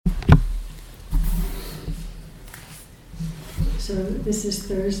So this is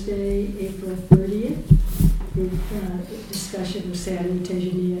Thursday, April 30th. Group discussion of Sayadaw,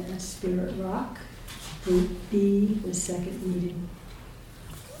 Tejaniya at Spirit Rock. Group B, the second meeting.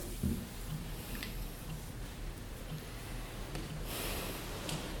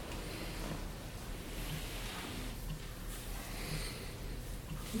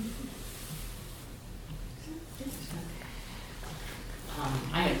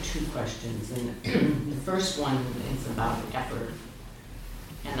 I have two questions, and the first one is about effort.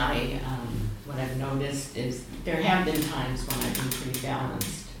 And what I've noticed is there have been times when I've been pretty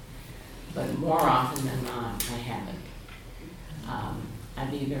balanced, but more often than not, I haven't.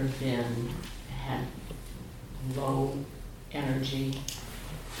 I've either had low energy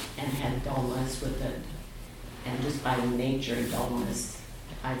and had dullness with it, and just by nature of dullness,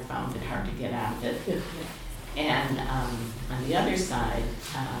 I found it hard to get out of it. And on the other side,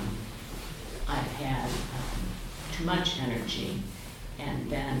 I've had too much energy, and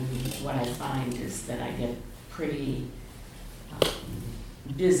then what I find is that I get pretty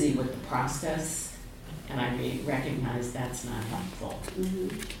busy with the process, and I recognize that's not helpful.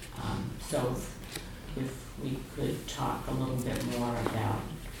 Mm-hmm. So if we could talk a little bit more about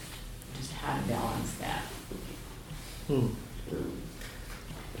just how to balance that.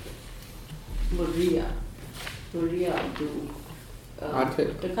 Maria do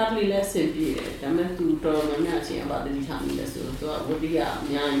the cuddly lesson be it. I meant to draw my matching about the time lesson. So would be a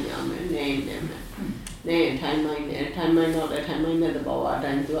name them. Nay, time mine not a time mine at the bow,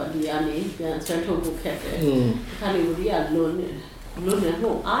 and to a diani, and central book kept it. Cali would be a loan at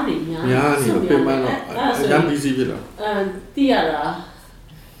home. Yan busy villa. Tiara,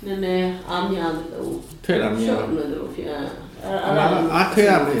 Nene, Amia, tell me. I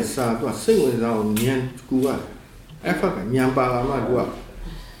tell me, sir, to a single down Nyan Gua. Africa, Nyambala Gua.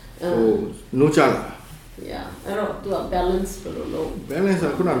 Oh, no chala. Yeah, I don't do a balance for the low. Balance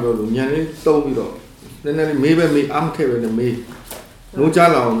I couldn't go to Nyan told me though. Then maybe me, I'm telling the maid. No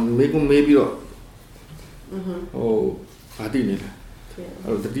chala, make maybe. Oh, I didn't.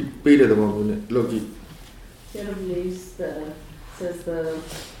 Oh, the deep paid at the moment. Look, says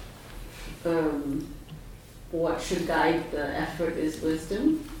what should guide the effort is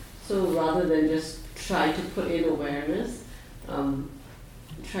wisdom. So rather than just try to put in awareness,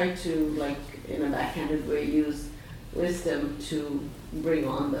 try to, like in a backhanded way, use wisdom to bring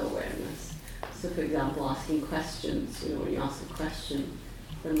on the awareness. So for example, asking questions, when you ask a question,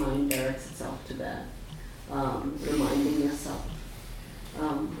 the mind directs itself to that. Reminding yourself.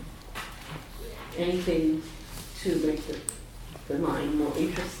 Anything to make the mind more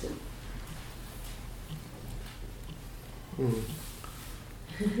interested.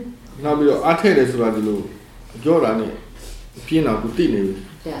 Now, I tell you, Radilo, Jordan, Pina, Tini,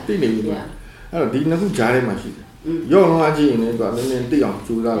 I don't think nothing jarring machine. You're not in it, but then they are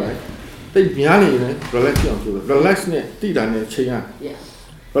to that. They piano in it, relax on to relax it, Tida, Chia.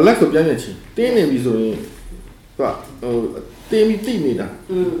 Relax the piano, Tini is but Tini,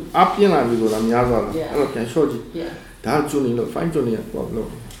 up in a video, I'm Yaza, I can show you. That's Junie, fine Junie.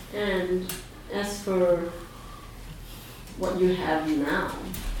 And as for what you have now,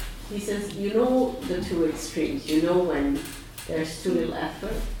 he says, you know the two extremes. You know when there's too little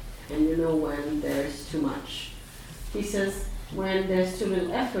effort, and you know when there's too much. He says, when there's too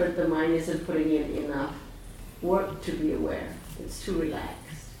little effort, the mind isn't putting in enough work to be aware. It's too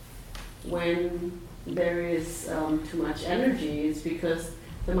relaxed. When there is too much energy, it's because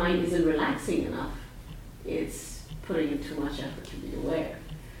the mind isn't relaxing enough. It's putting in too much effort to be aware.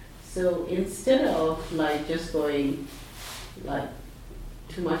 So instead of like just going like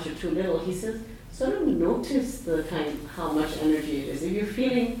too much or too little, he says, sort of notice the how much energy it is. If you're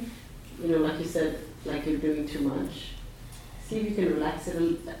feeling, like you said, like you're doing too much, see if you can relax it.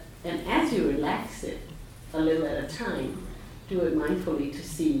 And as you relax it a little at a time, do it mindfully to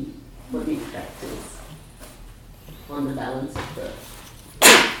see what the effect is on the balance of the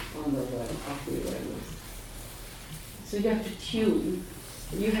awareness. So you have to tune.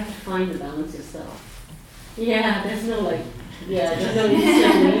 You have to find the balance yourself. Yeah, there's no there's no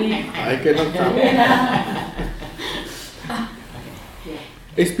instant. I cannot come.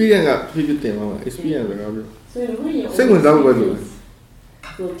 Experience experience. So in a way, your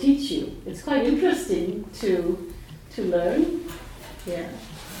will teach you. It's quite interesting to learn. Yeah.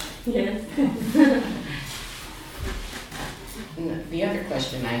 Yes. The other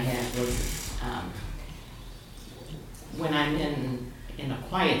question I had was when I'm in a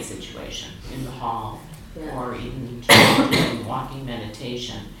quiet situation, in the hall, or even doing walking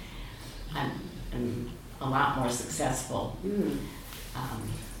meditation, I'm a lot more successful.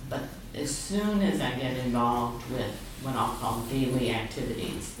 But as soon as I get involved with what I'll call daily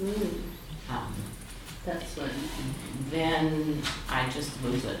activities, That's when then I just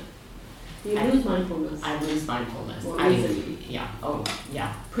lose it. you lose mindfulness. I lose mindfulness. More easily.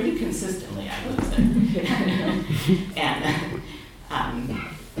 Pretty consistently I lose it. And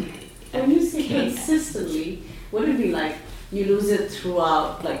When you say consistently, would it be like you lose it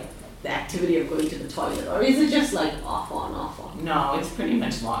throughout, like the activity of going to the toilet, or is it just like off on, off on? no, it's pretty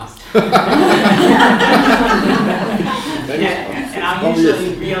much lost. That is And I'll obvious.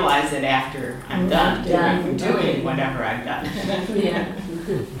 usually realize it after I'm done doing whatever I've done. Yeah.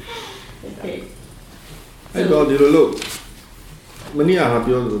 Okay. အဲ့တော့ဒီလိုလို့မနေ့က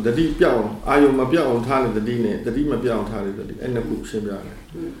ပြောလို့တတိပြောက်အာယုံမပြောက်အောင်ထားတဲ့တတိနဲ့တတိမပြောက်အောင်ထားတဲ့တတိအဲ့နှစ်ခုရှင်းပြတယ်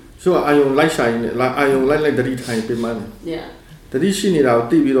။ဆိုတော့အာယုံလိုက်ဆိုင်နဲ့အာယုံလိုက်တတိထိုင်ပြင်မှန်းတယ် Yeah. တတိရှိနေတာကို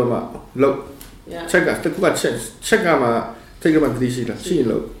သိပြီးတော့မှလို့ Yeah. ချက်ကတစ်ခုကချက်ကမှထိတ်ကမှတတိရှိတာရှိရင်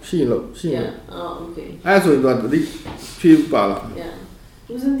လို့ Yeah. Oh, okay. အဲ့ဆိုရင်တော့တတိဖြည့်ပါလား Yeah.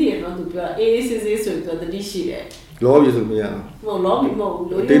 ဦးစင်းတည်းတော့သူပြောအေးစစ်စစ်ဆိုတော့တတိရှိတယ် လောပြီဆိုမရဘူး မဟုတ်လောမဟုတ်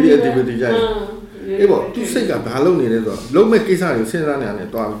လို့ daily activity ကြိုက်အေးပေါ့သူစိတ်ကဘာလုပ်နေလဲဆိုတော့လုံးမဲ့ကိစ္စတွေစဉ်းစားနေရတယ်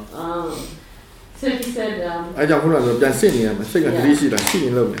တွားပြီ So he said အဲ့ကြောင့်ခုနကပြန်စစ်နေရမယ်စိတ်ကတတိရှိတာရှိရ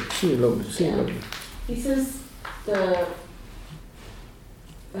င်လုပ်မယ်ရှိရင်လုပ်မယ် he says the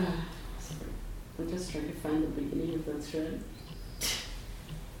I'm just trying to find the beginning of the thread.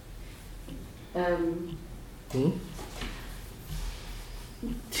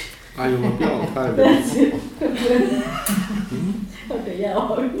 အာယုံမပြောက်အောင်ထားတယ် That's it. Okay, yeah,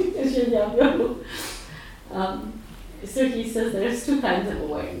 so he says there's two kinds of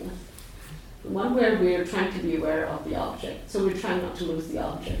awareness. One where we're trying to be aware of the object, so we're trying not to lose the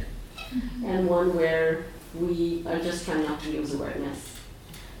object. And one where we are just trying not to lose awareness.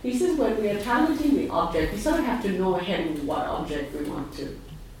 He says when we are targeting the object, we sort of have to know ahead of what object we want to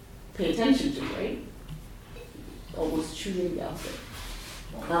pay attention to, right? Almost choosing the object.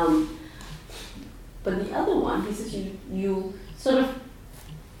 But the other one, he says you sort of,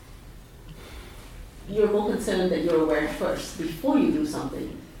 you're more concerned that you're aware first before you do something,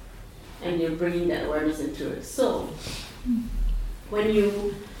 and you're bringing that awareness into it. So when you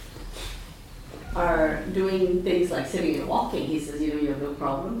are doing things like sitting and walking, he says, you have no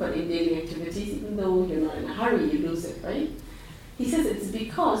problem, but in daily activities, even though you're not in a hurry, you lose it, right? He says it's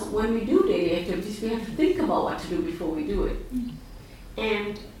because when we do daily activities, we have to think about what to do before we do it.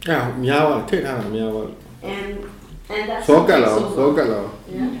 And အဲ့များပါထိတ်ထားတာများပါ and that's စောကလာ so စောကလာ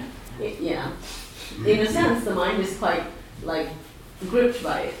yeah. In a sense, the mind is quite like gripped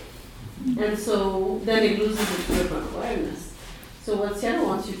by it, and so then it loses its grip on awareness. So what Sayadaw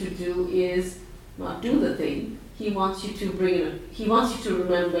wants you to do is not do the thing. He wants you to he wants you to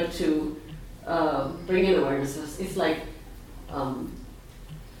remember to bring in awareness. It's like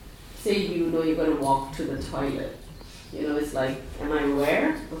say you know you're going to walk to the toilet. It's like, am I aware?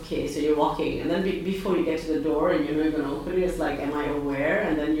 Okay, so you're walking, and then before you get to the door and you're not going to open it, it's like, am I aware?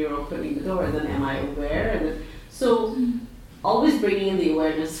 And then you're opening the door, and then am I aware? And then, so always bringing in the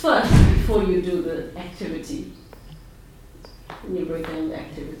awareness first before you do the activity. And you break down the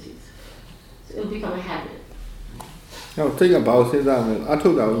activities. So it'll become a habit. ဟောထိတ်ကဘာလို့စဉ်းစားမလဲအထု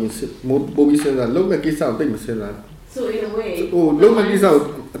တ်တာကိုပို့ပြီးစဉ်းစားလုံးမဲ့ကိစ္စကိုသိမစဉ်းစား So in a way, ဟိုလုံးမဲ့ကိစ္စကို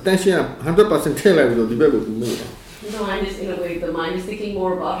attention 100% ထည့်လိုက်ပြီးတော့ဒီဘက်ကိုသူမေ့တယ် the mind is in a way, the mind is thinking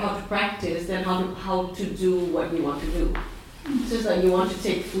more about how to practice than how to do what you want to do. So it's like you want to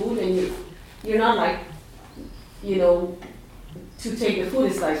take food and you're not like, to take the food,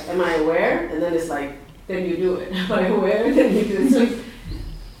 it's like, am I aware? And then it's like, then you do it. Am I aware? Then you do it. So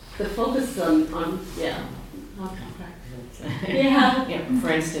the focus is on how to practice. Yeah.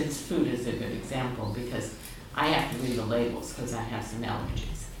 For instance, food is a good example because I have to read the labels because I have some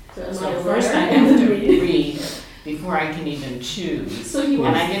allergies. So First I have to read before I can even choose. So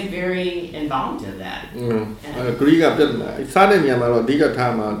and I get very involved in that. ဂရီးကပြတ်လာစားတဲ့နေရာမှာတော့အဓိက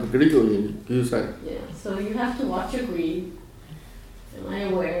ထားမှာဂရီးကိုရင်ယူဆိုင် Yeah, so you have to watch your greed. Am I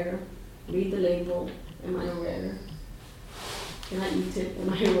aware? Read the label. Am I aware? Can I eat it? Am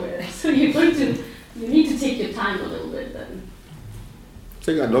I aware? So you need to take your time a little bit then.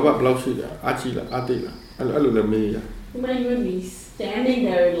 စိတ်ကလောဘဘယ်လောက်ရှိလဲအာချီလားအာတိတ်လားအဲ့လိုလည်းမေးရ You might even be standing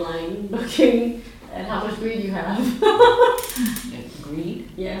there in line looking at how much greed you have. Greed?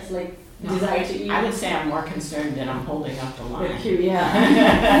 Yes, like desire to eat. I would say I'm more concerned that I'm holding up the line. Yeah.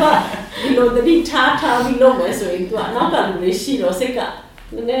 But, the big ta we know where so into another rishi or seka.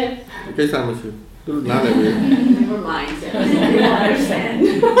 ကိစ္စမရှိဘူးသူနားလည်းပဲ Never mind. They don't understand.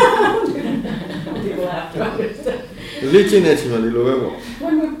 People have to understand. လေ့ကျင့်တဲ့အချိန်မှာဒီလိုပဲပေါ့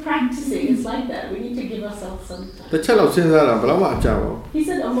When we're practicing, it's like that. We need to give ourselves some တစ် time. ချက်လောက်စဉ်းစားတာဘယ်တော့မှအကြပါဘူး He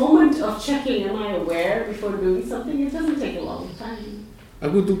said a moment of checking, am I aware before doing something? It doesn't take a long time. အ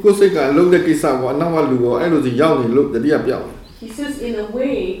ခုသူကိုယ်စိတ်ကလုံးတဲ့ကိစ္စကိုအနောက်ကလူရောအဲ့လိုစီရောက်နေလို့တတိယပြောက် He says in a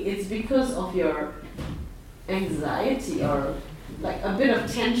way, it's because of your anxiety or like a bit of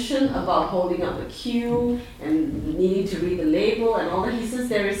tension about holding up a cue and needing to read the label and all that. He says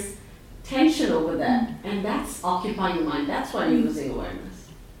there is tension over that, and that's occupying your mind. That's why you're losing awareness.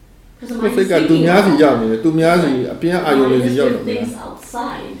 Because the ကိုယ် mind စိ is တ်ကသူ thinking များစီ about- ရောက်နေတယ်သူများစီအပြင်အာရုံတွေ mind စီ is ရောက် doing နေတယ် things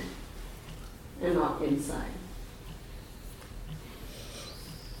outside and not inside.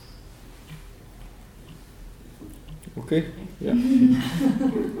 Okay yeah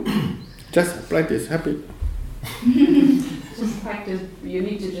just practice happy Just practice. You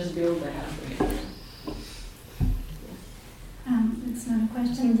need to just build the habit. It's not a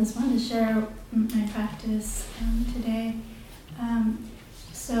question, I just wanted to share my practice today.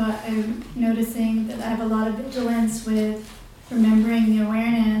 So I'm noticing that I have a lot of vigilance with remembering the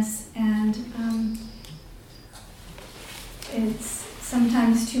awareness, and it's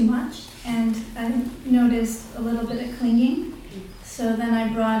sometimes too much, and I noticed a little bit of clinging. So then I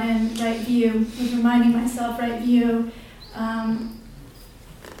brought in right view, was reminding myself right view,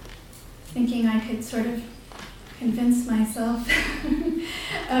 thinking I could sort of convince myself.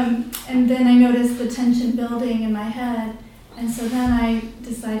 And then I noticed the tension building in my head, and so then I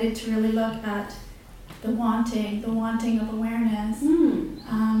decided to really look at the wanting of awareness.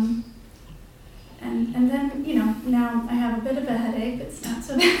 And then, now I have a bit of a headache. It's not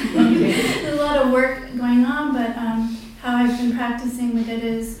so bad. There's a lot of work going on, but how I've been practicing with it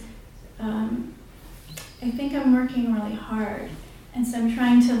is, I think I'm working really hard, and so I'm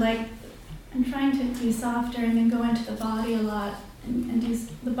trying to be softer and then go into the body a lot, and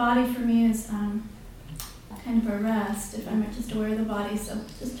the body for me is kind of a rest if I'm just aware of the body. So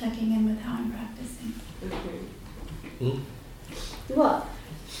just checking in with how I'm practicing. Okay. What?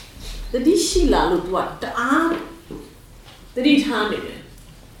 The dishila look what? The arm. The ditane.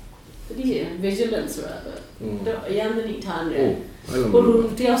 The vigilance rather. The young the ditane. အဲ့လို ကိုလူ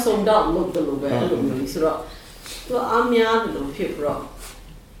တယောက်ဆုံးတော့လုပ်တယ်လို့ပဲအဲ့လိုမျိုးဆိုတော့သူအများတယ်လို့ဖြစ်ပြီးတော့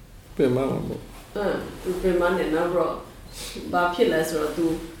ပြင်မှာပေါ့ သူပြန်မနေတော့ဘာဖြစ်လဲဆိုတော့ तू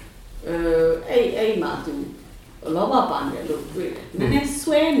အဲ့မှာ तू လောဘပါနေလို့တွေ့တယ်နည်းနည်း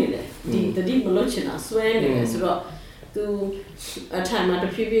ဆွဲနေတယ်ဒီတတိမလို့ချင်တာဆွဲနေတယ်ဆိုတော့ तू အထိုင်မှာတ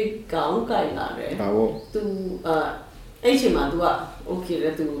ဖြည်းဖြည်းကောင်းကြိုက်လာတယ် ဒါပေါ့ तू အဲ့ချိန်မှာ तू က okay လေ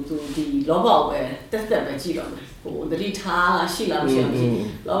तू ဒီလောဘပဲတက်တက်ပဲကြည့်တော့မယ်ဟိုတတိထားရှိလားမရှိဘူး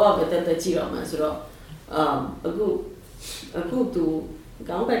လောဘပဲတက်တက်ကြည့်တော့မယ်ဆိုတော့အခု तू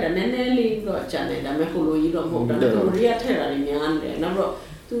ကောင်းကြိုက်တာနည်းနည်းလေးတော့ကြာနေဒါပေမဲ့ဟိုလိုကြီးတော့မဟုတ်တာ तू ရိယထက်တာတွေများနေတယ်နောက်တော့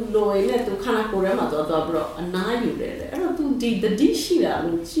तू လိုရင်းနဲ့ तू ခန္ဓာကိုယ်ထဲမှာသွားပြီးတော့အနားယူတယ်အဲ့တော့ तू ဒီတတိရှိတာ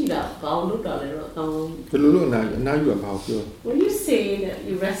လို့ကြည့်တာဘာလို့လုပ်တာလဲတော့ကောင်း ဘယ်လိုလုပ်အနားယူတာဘာကိုပြော When you say that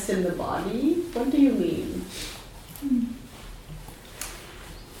you rest in the body, what do you mean?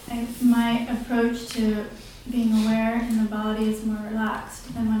 My approach to being aware in the body is more relaxed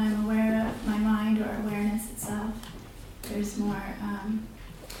than when I'm aware of my mind or awareness itself. There's more,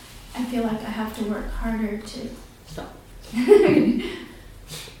 I feel like I have to work harder to Stop.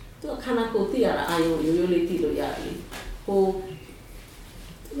 သူခန္ဓာကိုယ်သိရတာအာယုံရိုးရိုးလေးသိလို့ရတယ်ဟို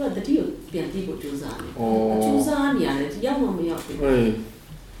သူကတတိကိုပြန်သိဖို့ကြိုးစားတယ်ကြိုးစားနေရတယ်ရောက်မှမရောက်ဘူး အေး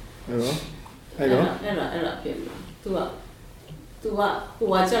အဲ့တော့ ဖြစ်မှာသူကဟို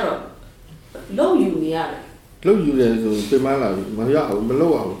ကကျတော့လုံးယူနေရတယ် လုတ်ယူတယ်ဆိုပြင်မှာလာပြီမရအောင်မလု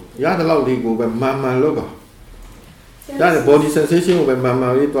ပ်အောင်ရတဲ့လောက်လေးကိုပဲမှန်မှန်လုပ်ပါဒါနဲ့ body sensation ကိုပဲမှန်မှ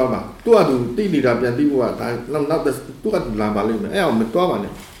န်လေးတွားပါသူ့အတူတိနေတာပြန်တိဖို့ကဒါနောက်သူ့ကလာပါလိမ့်မယ်အဲ့အောင်မတွားပါ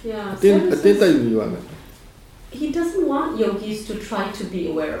နဲ့ Yeah, အတင်းတိုက်ယူရမယ် he doesn't want yogis to try to be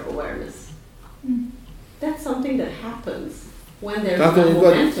aware of awareness. That's something that happens when there's ဒါဆို no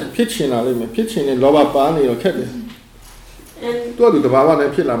ရင်သူ momentum. ဖြစ်ချင်လာလိမ့်မယ်ဖြစ်ချင်တဲ့လောဘပါနေတော့ခက်တယ် And သူ့အတူတဘာဝနဲ့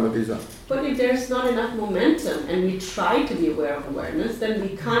ဖြစ်လာမယ့်ကိစ္စ but if there's not enough momentum and we try to be aware of awareness, then we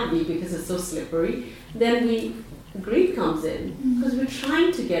can't be because it's so slippery. Then greed comes in because we're trying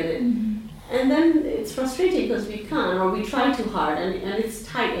to get it. And then it's frustrating because we can't, or we try too hard, and it's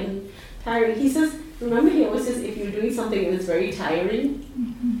tight and tiring. He says, remember, he always says, if you're doing something that's very tiring,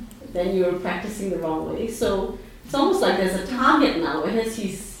 then you're practicing the wrong way. So it's almost like there's a target now, whereas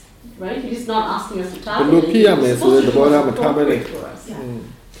he's right. He's not asking us to target. But look here, man, so the ball have a target. appropriate for us.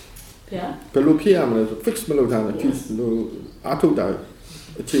 Yeah. ဘယ်လိုဖြစ်ရမလဲဆို fix မလုပ်ထားနဲ့ဖြစ်လို့အားထုတ်တာ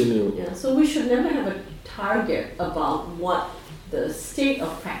အခြေအနေကို Yeah. So we should never have a target about what the state of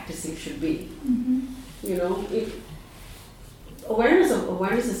practicing should be. You know, if awareness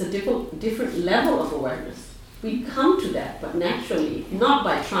is a different level of awareness. we come to that, but naturally, not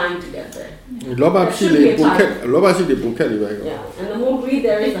by trying to get there. လောဘရှိလေပိုခက်လောဘရှိလေပိုခက်လေပဲ Yeah, and the more greed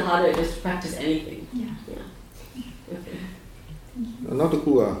there is, the harder it is to practice anything. Yeah. Okay. နောက်တစ်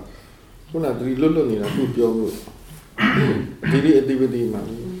ခုကခုနကဒီလွတ်နေတာသူပြောလို့ဒီလေး activity မှာ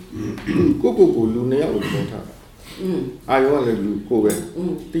ကိုလူနှစ်ယောက်ကိုပြောထားတာအာယောကလည်းလူကိုပဲ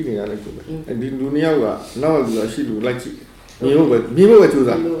တိနေတာလည်းကိုပဲအဲဒီလူနှစ်ယောက်ကနောက်ကလူကရှိလူလိုက်ကြည့်မြင်ဖို့ပဲကြိုး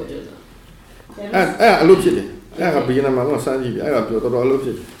စားအဲ့အလုပ်ဖြစ်တယ်အဲ့ကဘီနာမှာတော့စမ်းကြည့်ပြီအဲ့ကပြောတော်တော်အလုပ်ဖြ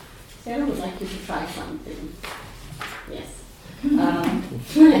စ်တယ် Sarah would like you to try something. Yes.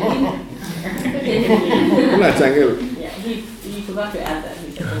 ခုနကြံခဲ့လို့ Yeah, he forgot to add that. He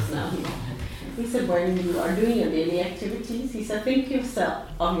said just now. He said when you are doing your daily activities, he said think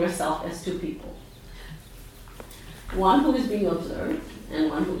of yourself as two people. One who is being observed and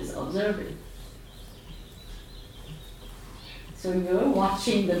one who is observing. So you're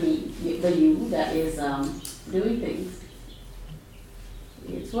watching the you that is doing things.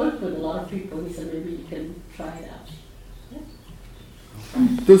 It's worked with a lot of people. He said maybe you can try it out.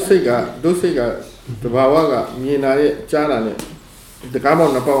 ဒုစိတ်ကတဘာဝကမြင်လာတဲ့ကြားလာတဲ့တကားပေါ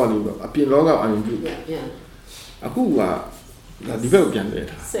က်နှစ်ပေါက်ကနေပြီးတော့အပြင်လောကအမြင်ပြု Yeah. အခုကဒီဘက်ကိုပြန်လဲ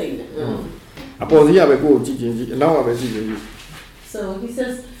တာ Saying that. အပေါ်စီးရပဲကိုယ်ကြည့်ချင်းကြည့်အနောက်ကပဲကြည့်ချင်းကြည့် So he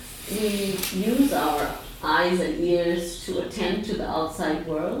says we use our eyes and ears to attend to the outside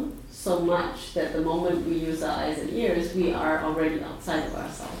world so much that the moment we use our eyes and ears, we are already outside of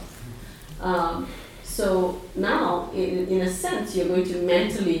ourselves. So now, in a sense, you're going to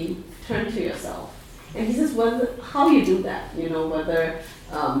mentally turn to yourself. And he says, how you do that? You know, whether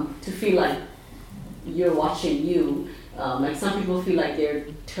to feel like you're watching you. Like some people feel like they're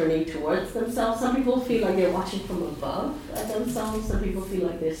turning towards themselves. Some people feel like they're watching from above at themselves. Some people feel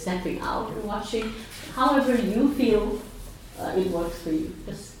like they're stepping out and watching. However you feel it works for you.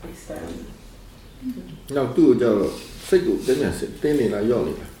 Just experiment. နောက်သူ့ကိုကြောက်တော့စိတ်ကိုတင်းနေတာရောက်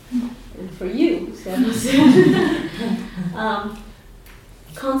နေတာ And for you, Sayadaw said,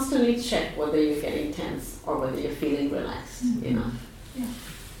 constantly check whether you're getting tense or whether you're feeling relaxed. You know.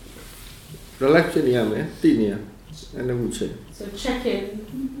 relax ဖြစ်နေရမယ်တည်နေရအဲ့ဒါကိုချက် So check in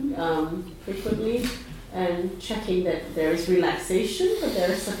frequently and checking that there is relaxation, but there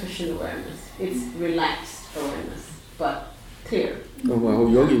is sufficient awareness. It's relaxed awareness, but clear. ဟို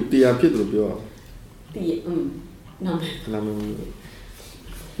ယောဂီတရားဖြစ်တယ်လို့ပြော No. နာမည်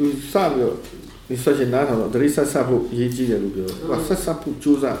သူစပြီးတော့ဒီဆက်ရှင်နားထောင်တော့တတိဆက်ဆက်ဖို့အရေးကြီးတယ်လို့ပြောတယ်။ဆက်ဆက်ဖို့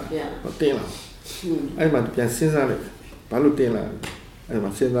ကြိုးစားတယ်။တင်းလာ။အဲ့မှာပြန်စဉ်းစားလိုက်။ဘာလို့တင်းလာလဲ။အဲ့မှာ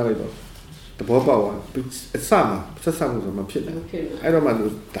စဉ်းစားလိုက်တော့သဘောပေါက်သွား။အစမှာဆက်ဆက်မှုဆိုမှဖြစ်တယ်။အဲ့တော့မှသူ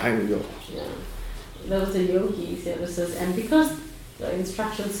ဒိုင်းလို့ပြော Yeah. There was a yogi, says, and because the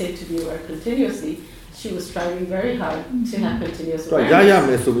instructions say to be aware continuously, she was striving very hard to have continuous သူရ awareness. ရမ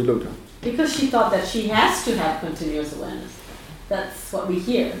ယ်ဆိုပြီးလုပ်တာ Because she thought that she has to have continuous awareness. That's what we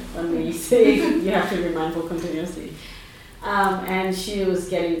hear when we say you have to be mindful continuously. And she was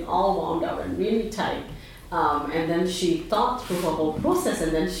getting all wound up and really tight. And then she thought through her whole process,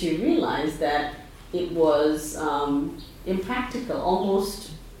 and then she realized that it was impractical, almost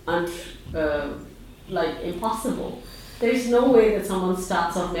like impossible. There's no way that someone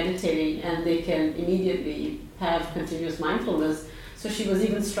starts off meditating and they can immediately have continuous mindfulness. So she was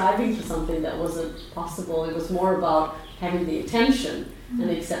even striving for something that wasn't possible. It was more about having the attention and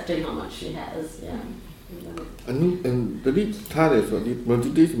accepting how much she has. Yeah. အနုတတိထားတယ်ဆိုတော့ဒီ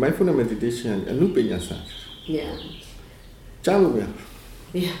meditation mindfulness meditation အနုပညာစာ Yeah. ကြားလို့ရ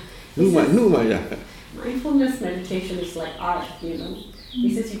Yeah. နုမရ Mindfulness meditation is like art, you know. He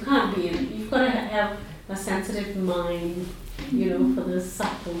says you've got to have a sensitive mind, you know, for the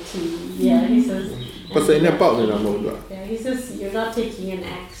subtlety. Yeah, he says. ပတ်စံနဲ့ပေါက်နေတာမဟုတ်ဘူး Yeah, he says you're not taking an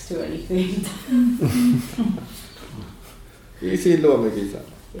axe to anything. ဒီစီလို့မကိစ္စ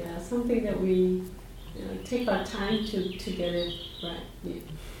Yeah, something that we take our time to get it right. Yeah.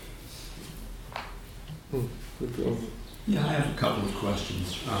 Yeah, I have a couple of questions.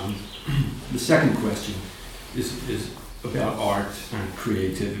 The second question is about art and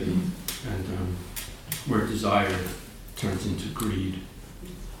creativity and where desire turns into greed.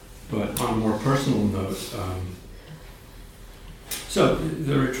 But on a more personal note, so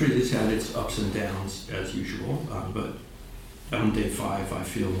the retreat has had its ups and downs as usual, but on day 5 I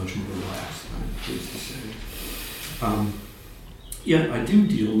feel much more relaxed, I'm pleased to say. Yet I do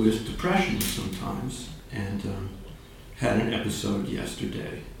deal with depression sometimes, and had an episode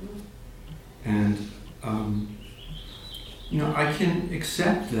yesterday. And I can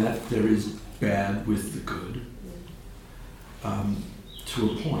accept that there is bad with the good to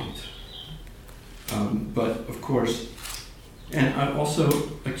a point. But of course, And I also,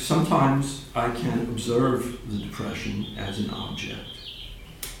 like, sometimes I can observe the depression as an object,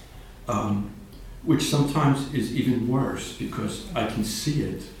 which sometimes is even worse because I can see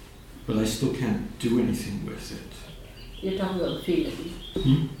it, but I still can't do anything with it. You're talking about the feeling.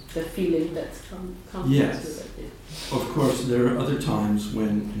 The feeling that's comes Yes. with it. Of course, there are other times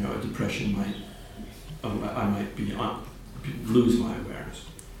when a depression might, I might lose my awareness.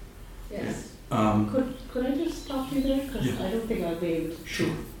 Yes. Yeah. Could I just stop you there? Because Yeah. I don't think I'll be able to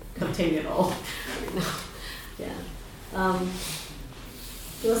Sure. contain it all right now. Yeah.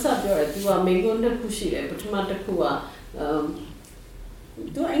 သူကဆက်ပြောတယ်သူကမိန်းကုန်းတစ်ခုရှိတယ်ပထမတစ်ခုက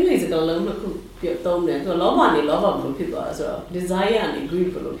သူကအင်္ဂလိပ်စကားလုံးတစ်ခုပြောသုံးတယ်သူကလောဘနဲ့လောဘဘယ်လိုဖြစ်သွားလဲဆိုတော့ desire နဲ့ greed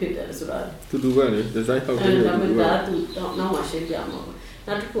ဘယ်လိုဖြစ်တယ်လဲဆိုတာ တူပဲလေ design ဟုတ်တယ် ဒါမှမဟုတ်သူနောက်မှရှင်းပြမှာပေါ့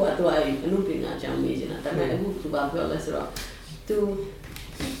နောက်တစ်ခုကသူကအမှုပညာကျောင်းနေနေတာဒါပေမဲ့အခုသူကပြောလဲဆိုတော့သူ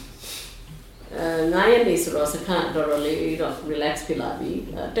9 ရက်နေဆိုတော့စခန်းတော်တော်လေးတော့ relax ဖြစ်လာပြီ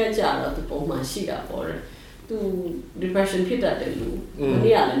တက်ကြတော့သူပုံမှန်ရှိတာပေါ့တဲ့သူ depression ဖြစ်တတ်တယ်လို့မ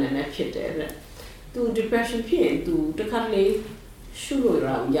နေ့ကလည်းနည်းနည်းဖြစ်တယ်တဲ့သူ depression ဖြစ်ရင်သူတစ်ခါတလေရှုလို့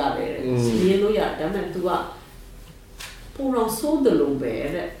ရတယ်စီးလို့ရတယ်ဒါပေမဲ့သူကပုံတော်ဆိုးတယ်လို့ပဲ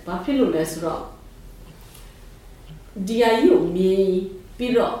တဲ့ဘာဖြစ်လို့လဲဆိုတော့ဒီအယူမြင်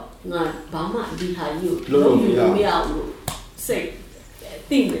ပြီးတော့ငါဘာမှဒီဟာယူလုံးယူမရဘူးစိတ်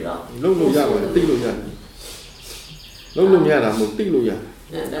သိနေတော့လုံးလို့ရပါတယ်သိလို့ရတယ်လုံးလို့မရတာမဟုတ်သိလို့ရ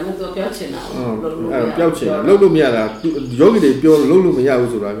တယ်ဒါမှမဟုတ်ပြောချင်တာလုံးလို့အဲ့ပြောချင်တာလုံးလို့မရတာယောဂီတွေပြောလုံးလို့မရ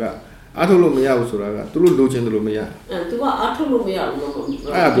ဘူးဆိုတာကအားထုတ်လို့မရဘူးဆိုတာကသူတို့လိုချင်တယ်လို့မရသူကအားထုတ်လို့မရဘူးလို့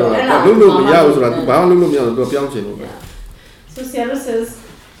အဲ့ပြောတာလုံးလို့မရဘူးဆိုတာသူဘာမှလုံးလို့မရဘူးသူပြောင်းချင်လို့ပဲ So Sayadaw says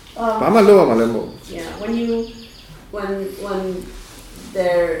ဘာမှလုံးရမှာလည်းမဟုတ် yeah when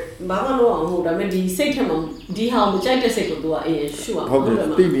there ဘာမှလုံးအောင်ဟုတ်ဒါပေမဲ့ဒီစိတ်ထဲမှာဒီဟာမကြိုက်တဲ့စိတ်ကိုသူကအေးရှုအောင်ဟုတ်တယ်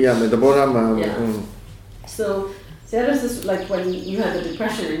သိနေရမယ်သဘောထားမှန် So Sayadaw says like when you had the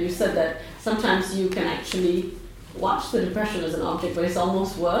depression and you said that sometimes you can actually watch the depression as an object but it's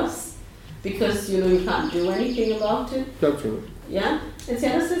almost worse because you can't do anything about it. Yeah? And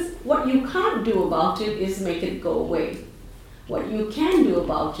Sayadaw says what you can't do about it is make it go away. What you can do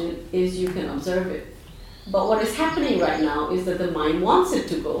about it is you can observe it. But what is happening right now is that the mind wants it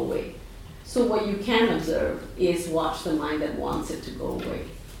to go away. So what you can observe is watch the mind that wants it to go away.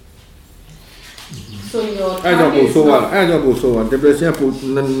 So your target is depression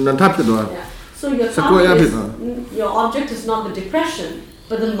So your target is, your object is not the depression,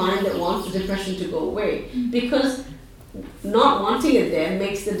 but the mind that wants the depression to go away. Because not wanting it there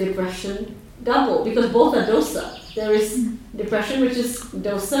makes the depression double, because both are dosa. There is depression, which is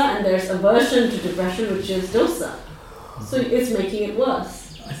dosa, and there's aversion to depression, which is dosa. So it's making it worse.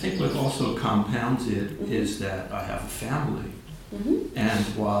 I think what also compounds it is that I have a family, and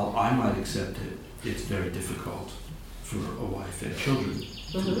while I might accept it, it's very difficult for a wife and children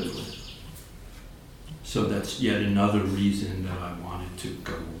to live with. So that's yet another reason that I wanted to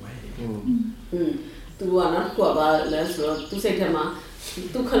go away. Tu anak ku apa lah so tu saya kena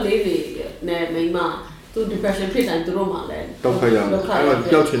tu kali ni ne memang tu depression ဖြစ်တိုင်းသူတို့မှာလည်း ဒုက္ခရအဲ့ဒါ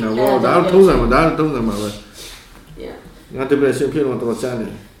ကြောက်ချင်တာဘောဒါထုံးစံမှာဒါထုံးစံမှာပဲ Yeah ငါ depression ဖြစ်တော့တော့စမ်းနေ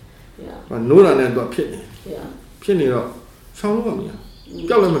Yeah ဘာနိုးတာနဲ့တော့ဖြစ်နေ Yeah ဖြစ်နေတော့ဆောင်းလို့မရ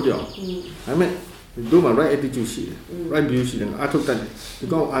ကြောက်လည်းမကြောက်ဒါပေမဲ့တို့မှာ right attitude ရှိတယ် right view ရှိတယ်အထုတ်တတ်တယ်ဒီ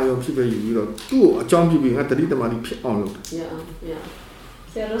ကောင်အာရုံဖြစ်ပဲယူပြီးတော့သူ့ကိုအကြောင်းပြုပြီးငါတတိတမာတိဖြစ်အောင်လုပ် Yeah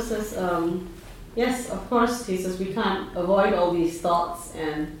Sayadaw says yes of course he says we can't avoid all these thoughts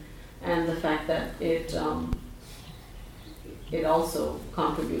and the fact that it also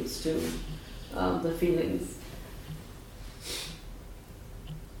contributes to the feelings.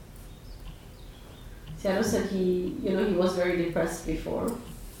 Sayadaw said he was very depressed before,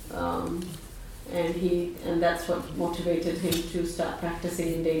 and that's what motivated him to start practicing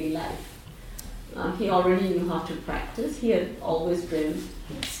in daily life. He already knew how to practice. He had always been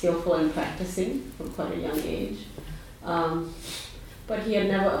skillful in practicing from quite a young age, but he had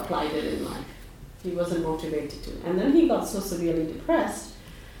never applied it in life. He wasn't motivated to. And then he got so severely depressed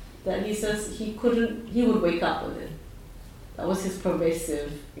that he says he would wake up with it. That was his pervasive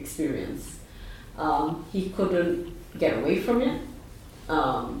experience. He couldn't get away from it,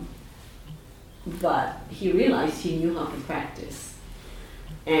 but he realized he knew how to practice.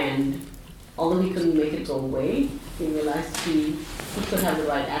 And although he couldn't make it go away, he realized he could have the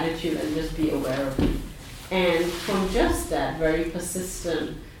right attitude and just be aware of it. And from just that very persistent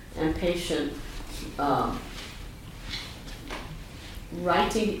and patient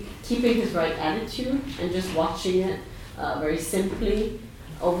keeping his right attitude and just watching it very simply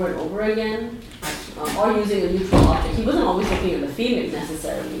over and over again, or using a neutral object. He wasn't always looking at the feeling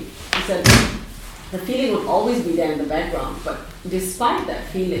necessarily. He said the feeling would always be there in the background, but despite that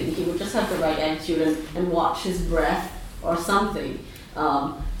feeling, he would just have the right attitude and watch his breath or something, a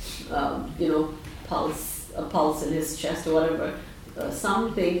pulse in his chest or whatever,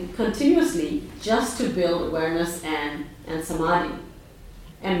 something continuously just to build awareness and samadhi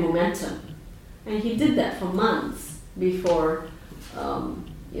and momentum. And he did that for months before,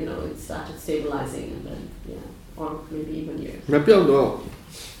 it started stabilizing, and then, or maybe even years. မပြောက်တော့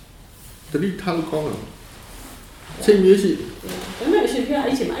တတိထားလို့ကောင်းတယ်ချိန်ကြီးရှိ ဒါပေမဲ့အရှင်ပြ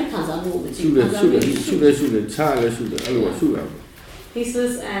အဲ့ချိန်မှာအဲ့ခံစားမှုကိုမကြည့် ရှုတယ်ချားလဲရှုတယ်အဲ့လိုရှုတာ He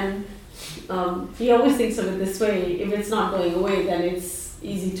says, and he always thinks of it this way: if it's not going away, then it's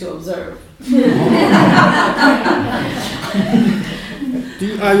easy to observe. ဒီ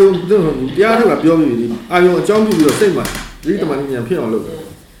အာယုံတရားထုတ်တာပြောပြီးဒီအာယုံအကြောင်းပြုပြီးတော့စိတ်မှာဒီတမန်ဉာဏ်ဖြစ်အောင်လုပ်တယ်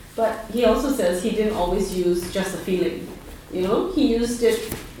But he also says he didn't always use just a feeling. He used it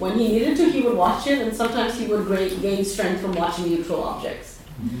when he needed to. He would watch it, and sometimes he would gain strength from watching neutral objects.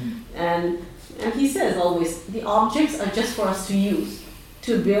 And he says always, the objects are just for us to use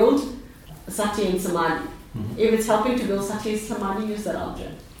to build sati and samadhi. If it's helping to build sati and samadhi, use that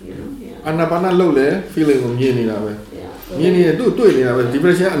object. Yeah. အာနာပါနလုပ်လဲ feeling ကိုမြင်နေတာပဲ မြင်နေတယ်သူ့တွေ့နေတာပဲ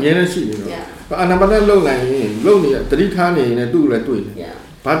depression အမြဲတမ်းရှိနေတော့အာနာပါနလုပ်နိုင်ရင်လုပ်နေတတိထားနေရင်သူ့လည်းတွေ့တယ်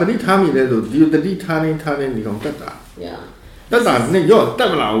ဘာတတိထားမိလဲဆိုဒီတတိထားနေနေတော့တက်တာ တက်တာနဲ့ရော့တက်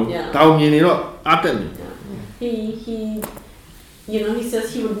မလာဘူးဒါကိုမြင်နေတော့အားတက်နေ he says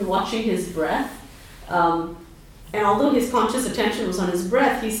he would be watching his breath, and although his conscious attention was on his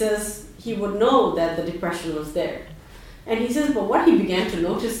breath, he says he would know that the depression was there. And he says, but what he began to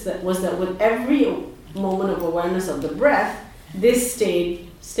notice was that with every moment of awareness of the breath, this stayed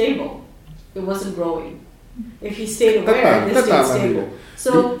stable. It wasn't growing. If he stayed aware, this stayed stable.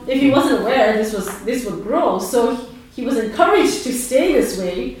 So if he wasn't aware, this would grow. So he was encouraged to stay this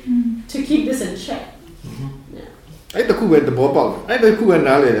way, to keep this in check. အဲ့တခုပဲသဘောပေါက်တယ်အဲ့တခုပဲ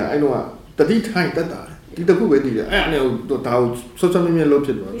နားလေတာအဲ့တော့တတိထိုင်တက်တာဒီတခုပဲတည်တယ်အဲ့အနေကိုဒါကိုဆွဆွမြင်းမြင်းလုပ်ဖြ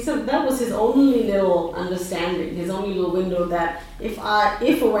စ်သွား He said that was his only little understanding, his only little window, that if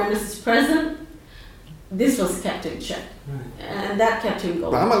awareness is present, this was kept in check. And that kept him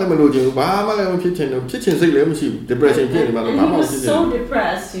going. ဘာမှလည်းမလုပ်ချင်ဘူးဘာမှလည်းမဖြစ်ချင်ဘူးဖြစ်ချင်စိတ်လည်းမရှိဘူး depression ဖြစ်နေမှာတော့ဘာမှမဖြစ်ချင်ဘူး And he was so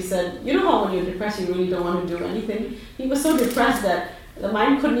depressed, he said, how when you're depressed you really don't want to do anything. He was so depressed that the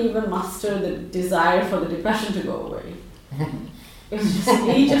mind couldn't even muster the desire for the depression to go away.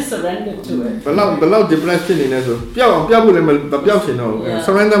 He just surrendered to it. ဘလောက် depressed ဖြစ်နေလဲဆိုပျောက်အောင်ပျောက်ဖို့လည်းမပျောက်ချင်တော့ဘူး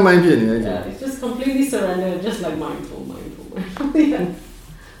surrender mind ဖြစ်နေတယ် Yeah, it's just completely surrendered, just like mindful. Yeah.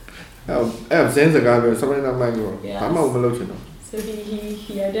 အဲ့ဇင်းစကားပြော surrender mind ကိုဘာမှမလုပ်ချင်တော့ So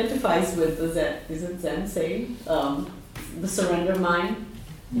he identifies with the Zen, is it Zen saying? The surrender mind.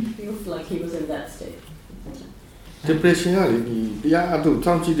 He feels like he was in that state. depression ကလေဒီတရားအထုတ်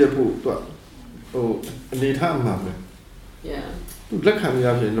စောင့်ကြည့်တဲ့ဖို့သူကအနေထားအမှန်ပဲ Yeah. သူလက်ခံရ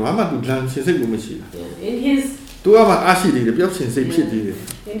ဖြစ်တယ်ဘာမှသူလမ်းရှင်စိတ်ကိုမရှိတာ Yeah. In his သူကမှအားရှိသေးတယ်ပျောက်ရှင်စိတ်ဖြစ်သေးတယ်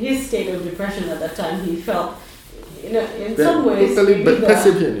in his state of depression at that time, he felt, in some ways,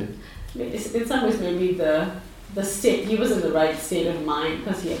 in some ways maybe the state, he was in the right state of mind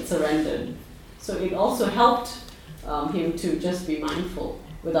because he had surrendered. So it also helped him to just be mindful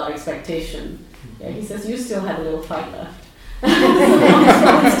without expectation. Yeah, he says, you still have a little fight left.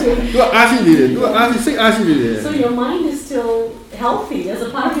 So your mind is still healthy. There's a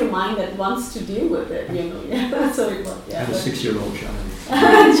part of your mind that wants to deal with it, Yeah, so it was, yeah. I have a 6-year-old child.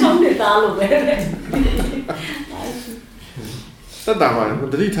 တက်တာပါ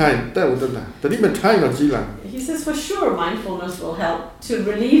တတိထိုင်တက်ဦးတက်တာတတိမထိုင်တော့ကြီးလာ He says for sure mindfulness will help to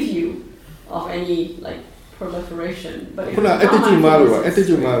relieve you of any proliferation. But ခုန attitude မှာလို့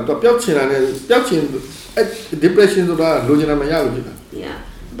attitude မှာတော့ပျောက်ချင်တာနဲ့ပျောက်ချင် depression ဆိုတာလိုချင်တာမရလို့ဖြစ်တာ Yeah,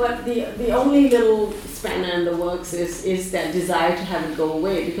 but the only little spanner in the works is that desire to have it go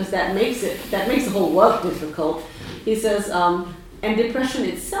away, because that makes the whole work difficult. He says, and depression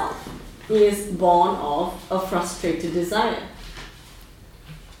itself is born of a frustrated desire.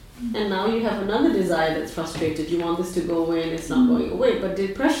 And now you have another desire that's frustrated. You want this to go away and it's not going away. But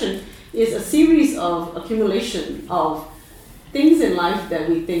depression is a series of accumulation of things in life that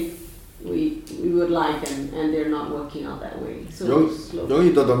we think we would like, and they're not working out that way. So slowly. ယောဂီ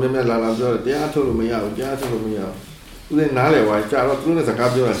တော်တော်များများလာပြောတယ်တရားထုတ်လို့မရဘူးတရားထုတ်လို့မရဘူးသူလည်းနားလည်သွားကြာတော့သူတို့နဲ့စကား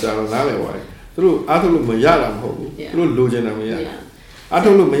ပြောတာကြာတော့နားလည်သွားတယ်သူတို့အားထုတ်လို့မရတာမဟုတ်ဘူးသူတို့လိုချင်တာမရဘူးအားထု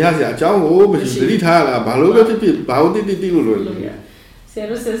တ်လို့မရစရာအကြောင်းကိုမရှိသတိထားရတာဘာလို့ပဲဖြစ်ဖြစ်ဘာလို့တိလို့လွယ်လို့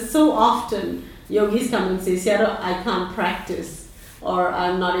Sayadaw says, so often yogis come and say, Sayadaw, I can't practice, or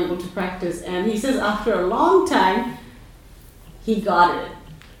I'm not able to practice. And he says after a long time, he got it.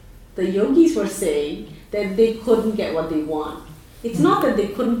 The yogis were saying that they couldn't get what they want. It's not that they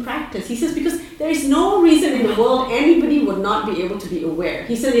couldn't practice. He says because there is no reason in the world anybody would not be able to be aware.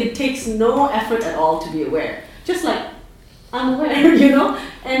 He said it takes no effort at all to be aware. Just like I'm aware, you know.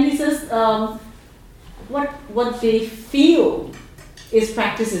 And he says what they feel is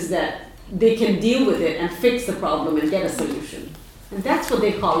practice is that they can deal with it and fix the problem and get a solution. And that's what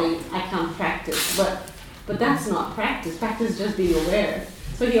they call it. I can't practice, but that's not practice. Practice is just being aware.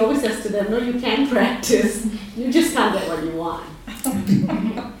 So he always says to them, no, you can practice. You just can't get what you want.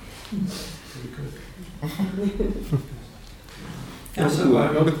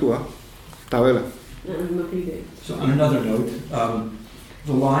 So on another note,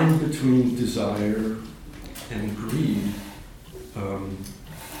 the line between desire and greed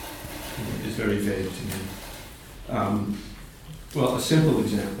is very vague to me. Well, a simple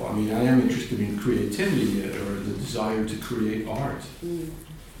example, I mean, I am interested in creativity or the desire to create art.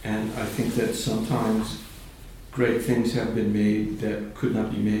 And I think that sometimes great things have been made that could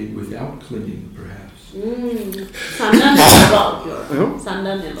not be made without clinging, perhaps.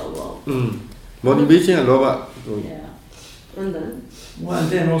 Motivation and love. Yeah. And then? Well, and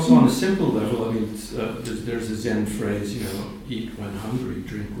then also on a simple level, I mean, there's a Zen phrase, you know, eat when hungry,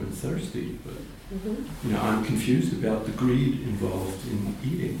 drink when thirsty. But, you know, I'm confused about the greed involved in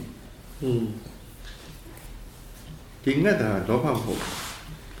eating.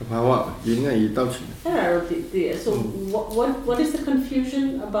 So what is the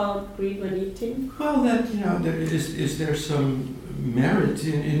confusion about greed when eating? Well, that, you know, is there some merit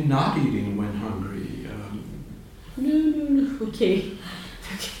in not eating when hungry? No. Okay.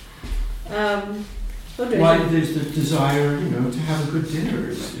 Why there's the desire, you know, to have a good dinner?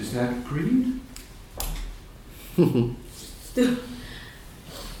 Is that greed?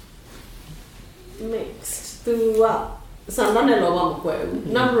 Mixed. Sandan ne loba makwe.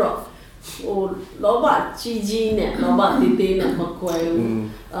 Namro. O loba chiji ne loba tete ne makwe.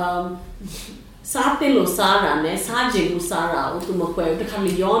 Sate lo sara ne saje lo sara o tu makwe te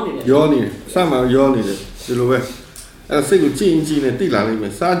khali yoni ne. Yoni. Sama yoni ne. ဒီလိုပဲအဲ့စိတ်ကိုကြည်ကြည်နဲ့တိလာလိမ့်မ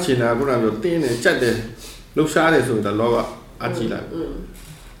ယ်စားချင်တာခုနကပြောတင်းတယ်ကြက်တယ်လှုပ်ရှားတယ်ဆိုတော့လောကအကြည့်လိုက်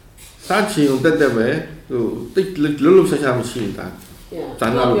စားချင်ုံတက်တက်ပဲဟိုတိတ်လှုပ်ရှားမရှိတာဇာ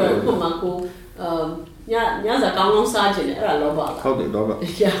နာလို့ပြောခုမှကိုညစားကောင်းကောင်းစားချင်တယ်အဲ့ဒါလောဘလားဟုတ်တယ်လောဘဒါ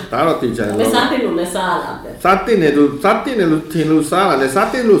တော့သိကြတယ်မစားတင်လို့လည်းစားရတာပဲစားတင်တယ်လို့ထင်လို့စားရတယ်စား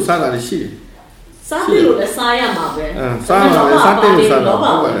တင်လို့စားတာရှိတယ်စားတင်လို့လည်းစားရမှာပဲစားရတယ်စားတင်လို့စားတာလောဘ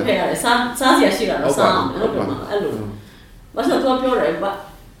ကိုဖယ်ရတယ်စားစရာရှိတာတော့စားအောင်အဲ့လိုအဲ့လိုဘာလို့တော့ပြောတယ်ဘာ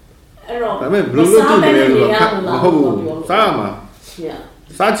အဲ့တော့ဒါပေမဲ့ဘလို့လို့ကြည့်တယ်လို့မဟုတ်ဘူးစားရမှာ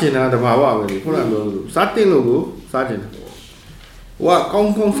စားချင်တာတဘာဝပဲခုနကပြောလို့စားတင်လို့ကိုစားချင်တယ်ဟိုကကော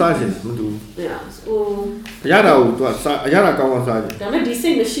င်းစားချင်မတူဘူးရတာကိုသူကအရတာကောင်းစားချင်ဒါပေမဲ့ဒီစိ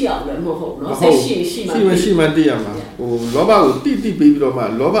တ်မရှိအောင်လည်းမဟုတ်နော်စိတ်ရှိမှသိရမှာဟိုလောဘကိုတိပြီးပြီးတော့မှ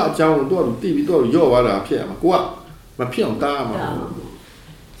လောဘအကြောင်းကိုသူကတိပြီးတော့ရော့သွားတာဖြစ်ရမှာကိုကမဖြစ်အောင်တားရမှာ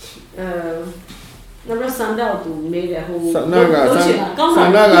နောက်ဆန္ဒကိုမေးတယ်ဟိုဆန္ဒကသူကဆန္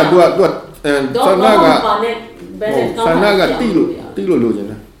ဒကတိလို့လိုချင်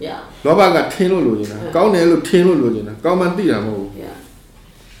တယ်လောဘကထင်းလို့လိုချင်တာကောင်းတယ်လို့ထင်းလို့လိုချင်တာကောင်းမှသိတာမဟုတ်ဘူး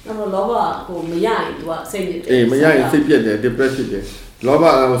အဲ့တော့လောဘကိုမရရင်သူကစိတ်ပြည့်တယ်မရရင်စိတ်ပြည့်တယ် depressed ဖြစ်တယ်လောဘ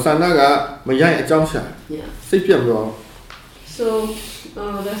ဆန္ဒကမရရင်အကြောင်းရှာစိတ်ပြတ်ပြော So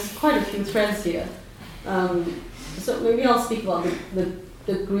there's quite a few threads here. So maybe I'll speak about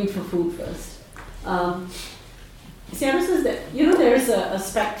the greed for food first. Sayadaw says that, you know, there is a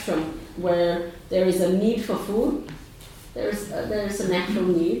spectrum where there is a need for food, there is a natural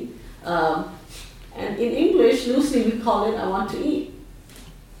need, and in English, loosely we call it I want to eat.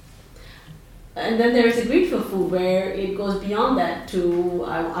 And then there is a greed for food where it goes beyond that to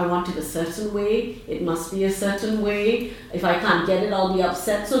I want it a certain way, it must be a certain way, if I can't get it I'll be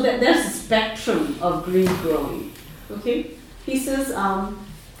upset. So there's a spectrum of greed growing. Okay? He says,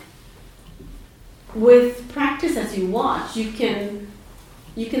 with practice as you watch, you can,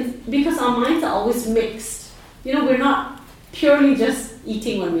 because our minds are always mixed. You know, we're not purely just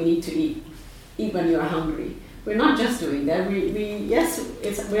eating when we need to eat when you're hungry. We're not just doing that.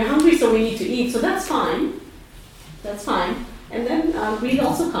 We're hungry, so we need to eat. So that's fine. And then greed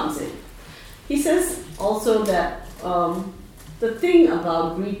also comes in. He says also that the thing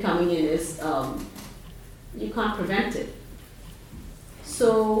about greed coming in is you can't prevent it. So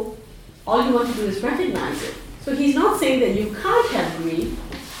all you want to do is recognize it. So he's not saying that you can't have greed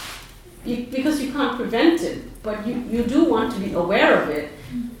because you can't prevent it, but you do want to be aware of it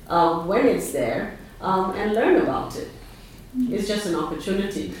when it's there and learn about it. It's just an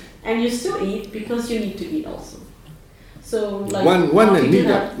opportunity. And you still eat because you need to eat also. So like one wanting and to need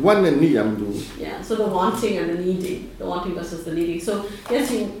have- one and need I'm doing. Yeah, so the wanting and the needing, the wanting versus the needing. So yes,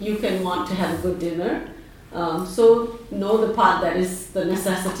 you can want to have a good dinner. So know the part that is the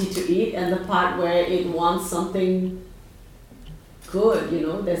necessity to eat and the part where it wants something good,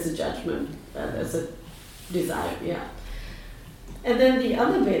 there's a judgment, there's a desire, yeah. And then the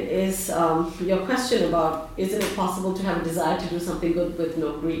other bit is your question about, isn't it possible to have a desire to do something good with no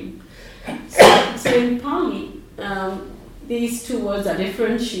greed? So in Pali, these two words are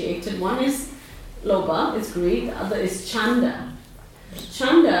differentiated. One is lobha, it's greed, the other is chanda.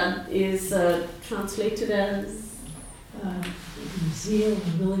 Chanda is translated as Zeal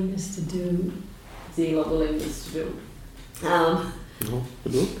and willingness to do. zeal or willingness to do. No.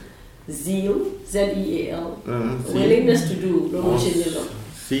 Zeal, Z-E-A-L, willingness to do.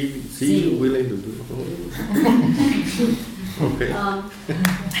 See willing to do. Okay.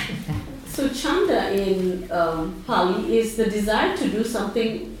 So chanda in Pali is the desire to do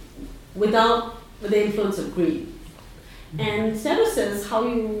something with the influence of greed. And Sayadaw says how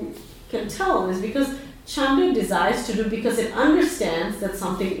you can tell is because chanda desires to do because it understands that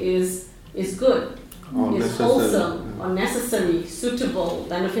something is good, is wholesome or necessary, suitable,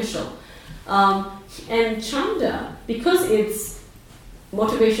 beneficial. And chanda, because its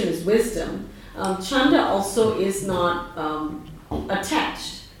motivation is wisdom, chanda also is not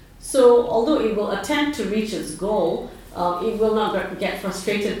attached. So although it will attempt to reach its goal, it will not get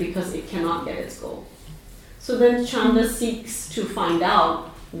frustrated because it cannot get its goal. So then chanda seeks to find out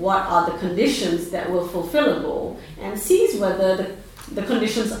what are the conditions that will fulfill a goal and sees whether the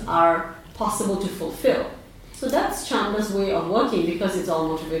conditions are possible to fulfill. So that's chanda's way of working because it's all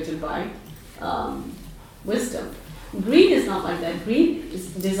motivated by wisdom. Greed is not like that.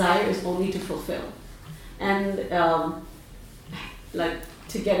 Desire is only to fulfill. And like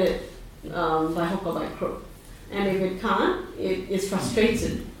to get it by hook or by crook. And if it can't, it is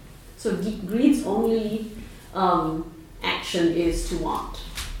frustrated. So greed's only action is to want,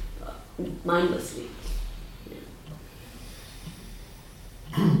 mindlessly.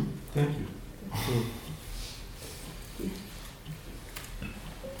 Thank you.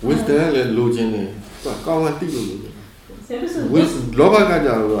 Wisdom လည်းလိုချင်တယ်သူကကောင်းမှသိလို့လိုချင် So this is လောဘကကြ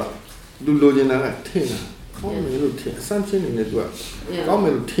တော့သူလိုချင်တာကထင်တာကောင်းမယ်လို့ထင် assumption နေနဲ့သူကကောင်းမ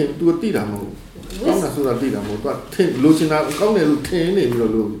ယ်လို့ထင်သူကသိတာမဟုတ်ဘူးကောင်းတာဆိုတာသိတာမဟုတ်သူကထင်လိုချင်တာကောင်းတယ်လို့ထင်နေပြီး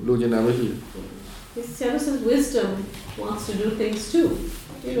တော့လိုချင်တာပဲရှိတယ် Sayadaw says wisdom wants to do things too.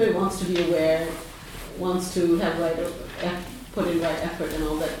 It wants to be aware, wants to have put in right effort and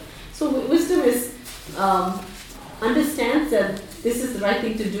all that. So wisdom is understands that this is the right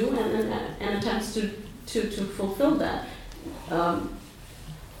thing to do and attempts to fulfill that.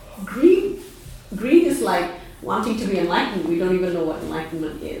 Greed is like wanting to be enlightened. We don't even know what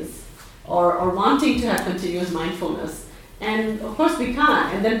enlightenment is, or wanting to have continuous mindfulness. And of course we can't,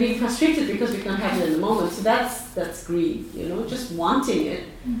 and then being frustrated because we can't have it in the moment. So that's greed, just wanting it,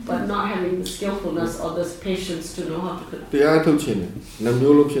 but not having the skillfulness or the patience to know how to put it. တရားထုတ်ခြင်းနဲ့နှ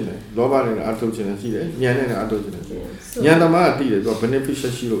မျိုးလုံးဖြစ်နေလောဘနဲ့အထုတ်ခြင်းနဲ့ရှိတယ်ဉာဏ်နဲ့အထုတ်ခြင်းနဲ့ရှိတယ်ဉာဏ်သမားကတည်တယ်သူက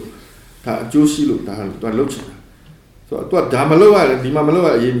beneficial ရှိလို့ဒါအကျိုးရှိလို့ဒါသူကလုပ်ချင်တာဆိုတော့သူကဒါမလုပ်ရတယ်ဒီမှာမလုပ်ရ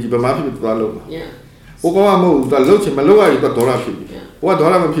အရင်ကြီးဗမာဖြစ်ပြီးသွားလုပ်မှာဟိုကောင်ကမဟုတ်ဘူးသူကလုပ်ချင်မလုပ်ရရင်သူကဒေါသဖြစ်ပြီဟိုကဒေါ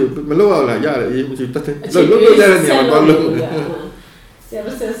သမဖြစ်မလုပ်ရလားရတယ်အရင်မရှိတတ်လုပ်ရတဲ့နေရာမှာသွားလုပ်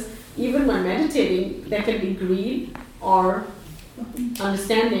Sayadaw says even when meditating there can be greed or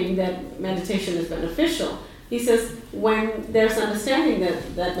understanding that meditation is beneficial. He says when there's understanding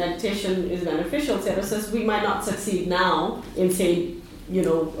that meditation is beneficial, Sayadaw says we might not succeed now in saying,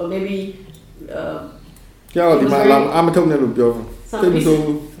 or maybe somebody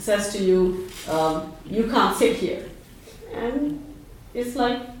says to you, you can't sit here. And it's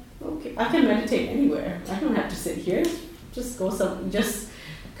like, okay, I can meditate anywhere. I don't have to sit here. Just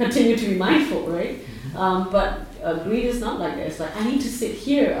continue to be mindful, right? But greed is not like that. It's like, I need to sit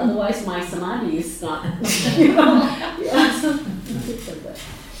here, otherwise my samadhi is not, so things like that.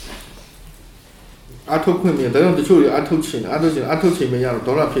 အထုတ်ခွင့်မြင်တယ်တချို့တွေအထုတ်ချင်မရတော့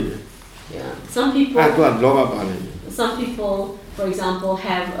ဒေါသဖြစ်တယ် Yeah. Some people, အဲ့တော့လောဘပါနေတယ် some people, for example,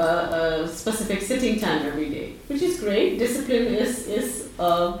 have a specific sitting time every day, which is great. Discipline is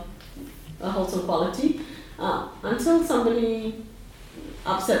a wholesome quality. Until somebody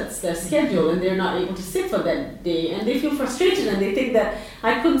upsets their schedule and they're not able to sit for that day, and they feel frustrated and they think that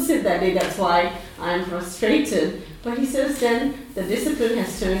I couldn't sit that day, that's why I'm frustrated. But he says then the discipline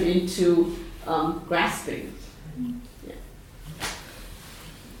has turned into grasping.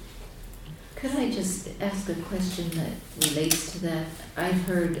 Could I just ask a question that relates to that? I've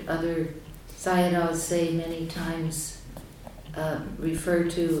heard other Sayadaws say many times, refer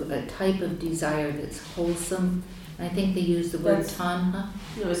to a type of desire that's wholesome, I think they use the word That's- tanha.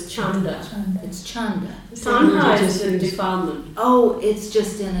 No, it's chanda. It's chanda. Tanha is just the used. defilement. Oh, it's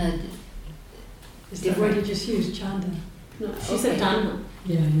just in a, Is the word you just used, chanda? No, she said Okay. tanha.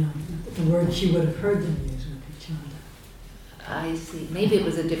 Yeah, I know. The word she would have heard them use would be chanda. I see, maybe it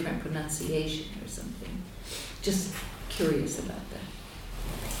was a different pronunciation or something. Just curious about that.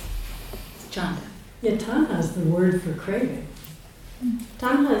 It's chanda. Yeah, tanha is the word for craving.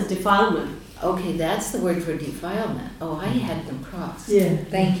 Tanha is defilement. Okay, that's the word for defilement. Oh, I had them crossed. Yeah.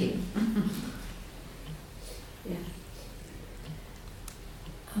 Thank you.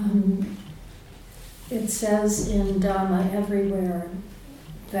 It says in Dhamma everywhere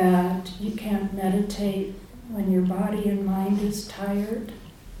that you can't meditate when your body and mind is tired.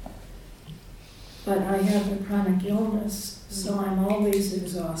 But I have a chronic illness, so I'm always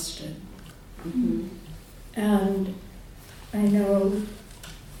exhausted. Mm-hmm. And I know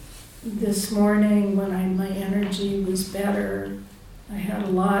this morning when my energy was better, I had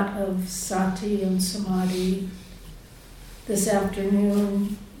a lot of sati and samadhi. This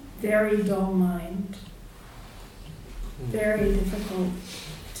afternoon, very dull mind. Very difficult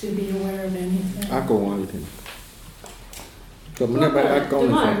to be aware of anything. အကောင်သွားပြီထင်တယ်မနေ့ကအကောင် ဒီ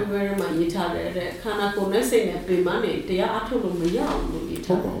နေ မှာ ဆို very မှာရေးထားတယ်တဲ့ခန္ဓာကိုယ်နဲ့စိတ်နဲ့ပြင်ပန်းနေတရားအထုတ်လို့မရဘူးလို့ရေး ဟု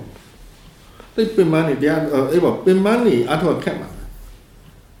ထား တ် တ ပါ ယ် ဘူးတိတ်ပင်မနေတရားအဲ့ပါပင်မနေအထောက်ခက်မှာ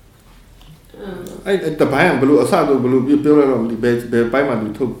အဲ့တပိုင်းကဘလို့အစတော့ဘလို့ပြောရတော့မသိဘယ်ပိုင်းမှာသူ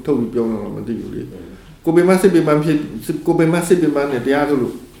ထုတ်ပြီးပြောတော့မသိဘူးလေကိုပင်မစစ်ပင်မဖြစ်ကိုပင်မစစ်ပင်မနေတရားထုတ်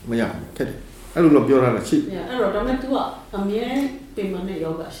လို့မရဘူးခက်တယ်အဲ့လိုတော့ပြောရတာရှိ အဲ့တော့ဒါပေမဲ့ तू ကအမြဲပြင်ပန်းနေ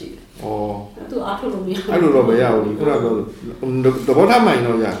ယောဂရှိတယ် ဩ तू အထုတ်လို့မရဘူး အဲ့လိုတော့မရဘူးလေခုနကပြောသဘောထားမှန်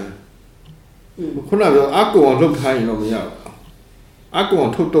တော့ရတယ်ခုနကပြောအကောင်လှုပ်ခိုင်းရင်တော့မရဘူးအကောင်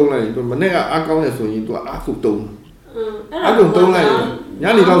ထုတ်တုံးလိုက်ရင်မနေ့ကအကောင်နဲ့ဆိုရင် तू အကုတုံးအကုတုံးလိုက်ရင်ည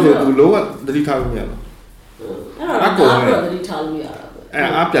နေတော့ဆို तू လုံးဝသတိထားလို့မရဘူး အဲ့တော့ဒါကတော့သတိထားလို့ရတာပဲ အဲ့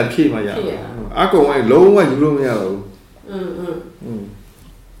အပြန်ဖြည့်မှရအကောင်ကလုံးဝယူလို့မရတော့ဘူး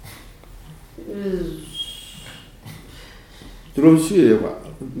သူတို့ရှိရပါ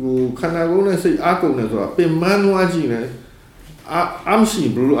ဟိုခန္ဓာကိုယ်နဲ့စိတ်အကုန်နဲ့ဆိုတာပင်မသွားကြည့်နေအမရှိ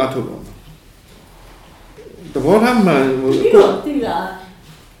ဘလို့အထုတ်တော့တဘောထားမှန်ဟို ဒီတော့တိလာ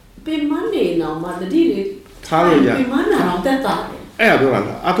ပြင်ပန်းနေတော့မှတတိလေး ထားလို့ရ ပြင်ပန်းတာတော့တက်တာတယ် အဲ့ဒါပြော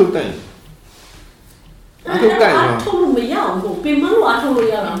တာအထုတ်တိုင်အထုတ်တိုင် အထုတ်လို့မရဘူးပြင်ပန်းလို့အထုတ်လို့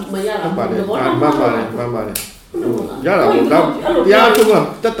ရတာမရ ဟုတ်ပါ ဘူး တယ် ဘော မှ တော့ န် မှ ပါတယ်မှန်ပါတယ်ရတာတော့တရားထုတ်က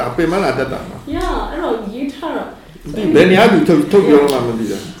တက်တာပင်မလားတက်တာမှာ ရအဲ့တော့ရေးထားတော့ ဒီဘယ်နေရာသူထုတ်ပြောလို့မသိ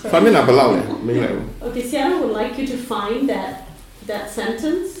တာစာမျက်နှာဘယ်လောက်လဲမင်းလိုက်ဘူး Okay, Sayadaw would like you to find that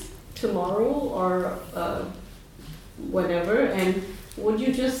sentence tomorrow or whatever, and would you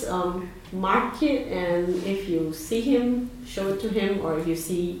just mark it, and if you see him, show it to him, or if you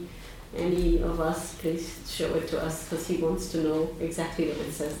see any of us, please show it to us, because he wants to know exactly what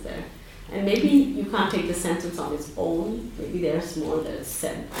it says there. And maybe you can't take the sentence on its own, maybe there's more that is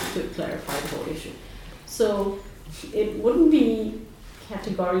said to clarify the whole issue. So it wouldn't be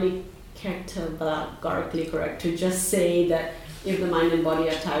categorically correct to just say that if the mind and body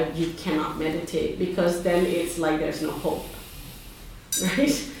are tired, you cannot meditate, because then it's like there's no hope,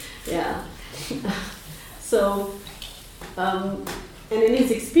 right? Yeah. So, and in his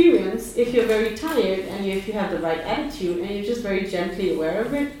experience, if you're very tired and if you have the right attitude and you're just very gently aware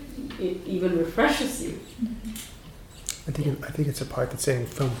of it, it even refreshes you. I think it's a part that's saying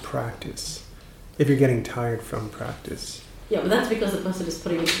from practice. If you're getting tired from practice. Yeah, but that's because the person is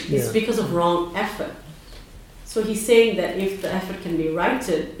putting it, it's Yeah. because of wrong effort. So he's saying that if the effort can be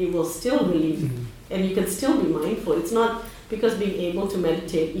righted, it will still relieve, and you can still be mindful. It's not because being able to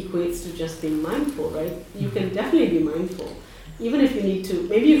meditate equates to just being mindful, right? You can definitely be mindful. Even if you need to,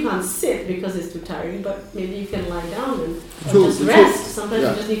 maybe you can't sit because it's too tiring, but maybe you can lie down and just rest. Sometimes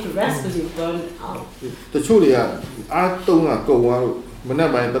you just need to rest because you've burned out. တချို့တွေကအားတုံးတာကုန်သွားလို့မနေ့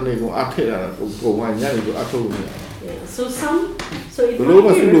ပိုင်းတနေ့ကအထက်ရတာကုန်သွားညနေကအထုတ်လို့မရ Yeah. So it ဘလို့မ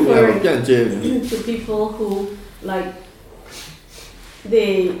might ဆု be လို့မရတော့ referring ပြန်ကျဲတယ် to people who like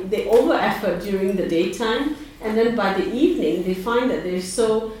they over effort during the daytime, and then by the evening they find that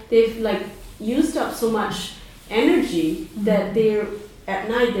they've like used up so much energy that they're at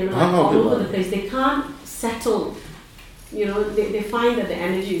night they're like all over the place. They can't settle. You know, they find that the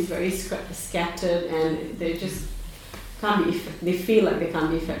energy is very scattered, and they just can't be. They feel like they can't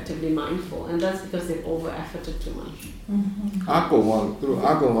be effectively mindful, and that's because they've over efforted too much. အားကုန်သွားလို့သူတို့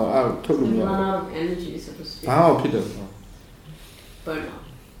အားကုန်သွားအားထုတ်လို့မ They ရ run ဘူး out of energy, so to speak. ဘာမှဖြစ်တယ်ဆို Burn out.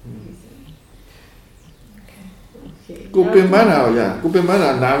 Okay. ကိုပင်ပန်းတာကိုရကိုပင်ပန်းတာ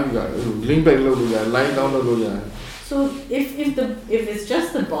နားပြီးတာ link back လုပ်လို့ရ line down လုပ်လို့ရ So So if it's just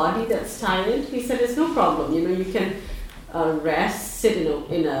the body that's tired, he said it's no problem. You can rest, sit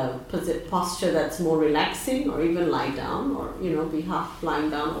in a posture that's more relaxing, or even lie down, or be half lying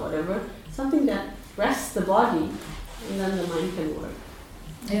down or whatever. Something that rests the body, and then the mind can work.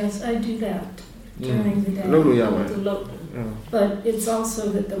 Yes, I do that during the day. But it's also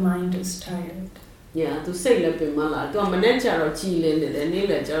that the mind is tired. Yeah, to say la pe mala, to manager or chilling to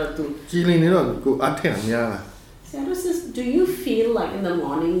Sayadaw says, do you feel like in the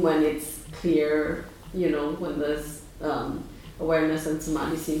morning when it's clear, when there's awareness and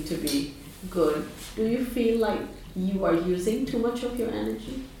samadhi seem to be good, do you feel like you are using too much of your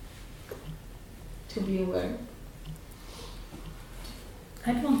energy to be aware?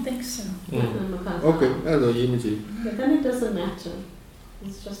 I don't think so. Okay, that's all you need. But then it doesn't matter.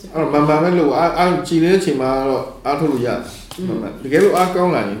 It's just a I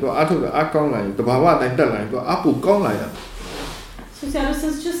So Sayadaw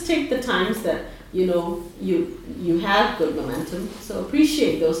says, just take the times that you have good momentum. So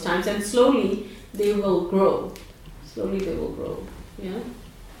appreciate those times, and slowly they will grow. Slowly they will grow. Yeah.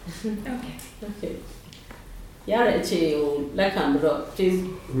 Okay. Okay. ရတဲ့အခြေကိုလက်ခံပြီးတော့ကျေး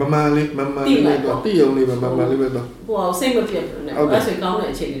ဇူး မမှန်လေးတော့တိယုံလေးပဲမမှန်လေးပဲတော့ ဟိုအောင်စိတ်မပြတ်ဘူးနဲ့အဲ့ဆိုကောင်းတဲ့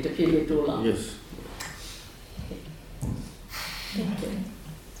အခြေအနေတစ်ဖြည်းဖြည်းတိုးလာ Yes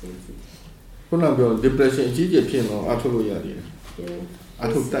ခုနပြော depression အကြီးကြီးဖြစ်တော့အထုတ်လို့ရတယ်အ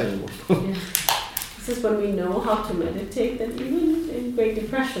ထုတ်တတ်ရင်ပေါ့ This is when we know how to meditate, that even in Great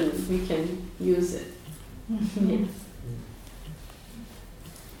Depression we can use it. Yeah.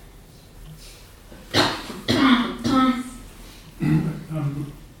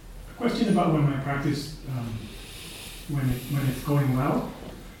 A question about when my practice, when it's going well.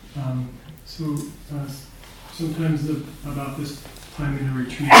 Sometimes about this time in a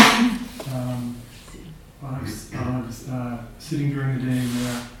retreat, I was sitting during the day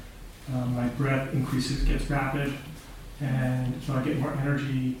where my breath increases, gets rapid, and so I get more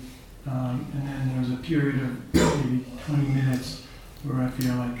energy. And then there's a period of maybe 20 minutes where I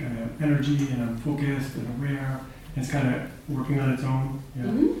feel like I have energy and I'm focused and aware. It's kind of working on its own.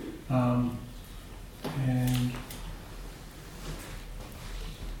 Yeah. Mm-hmm. And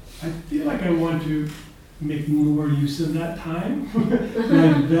I feel like I want to make more use of that time,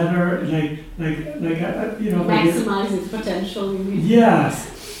 like better, maximize its potential. Yes,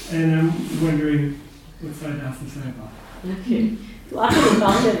 and I'm wondering what Sayadaw has to say about it. Okay. အားထုတ်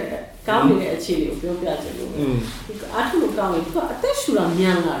ကောင်းနေတဲ့အခြေအနေကိုပြောပြချင်လို့အားထုတ်ကောင်းရင်သူကအသက်ရှူတာမြ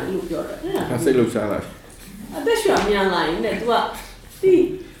န်လာတယ်လို့ပြောတယ်အဲ့ဒါ စိတ်လှုပ်ရှားလာ အသက်ရှူတာမြန်လာရင်လည်းသူက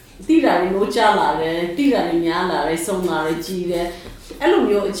တိတာတွေလို့ကြားလာတယ်တိတာတွေများလာတယ်စုံလာတယ်ကြီးတယ်အဲ့လို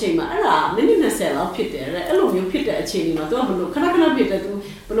မျိုးအချိန်မှာအဲ့ဒါမိနစ်20လောက်ဖြစ်တယ်အဲ့လိုမျိုးဖြစ်တဲ့အချိန်ဒီမှာသူကဘလို့ခဏဖြစ်တယ်သူ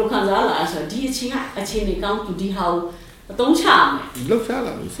ဘလို့ခံစားလာဆိုတော့ဒီအချိန်ကအချိန်တွေကောင်းသူဒီဟာကိုအသုံးချမယ်လှုပ်ရှား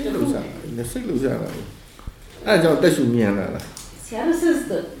လာပြီစိတ်လှုပ်ရှားလာပြီစိတ်လှုပ်ရှားလာပြီအဲ့ဒါကြောင့်တက်ရှူမြန်လာတာ Sayadaw says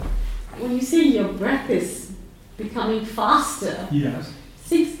that when you say your breath is becoming faster, yes,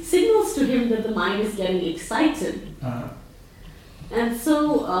 signals to him that the mind is getting excited. And so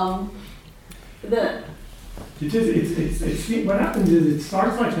what happens is it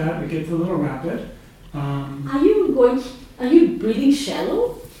starts like that, it gets a little rapid. Are you breathing shallow?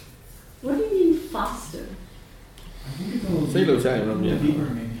 What do you mean faster? I think it's a little deeper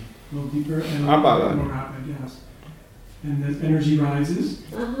maybe. A little deeper and a little more rapid, yes. And the energy rises,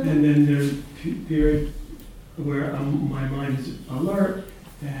 and then there's a period where my mind is alert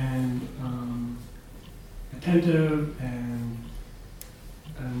and attentive and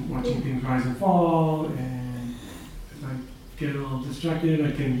watching things rise and fall, and if I get a little distracted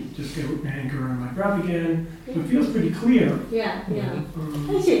I can just get anchor on my breath again. So it feels pretty clear. Yeah.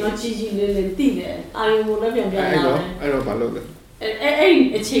 အဲ့ချိန်တော့ကြီးကြီးလေးလေးသိတယ်အာယုံကိုလည်းပြန်လာတယ်အဲ့တော့ဘာလုပ်လဲအဲ့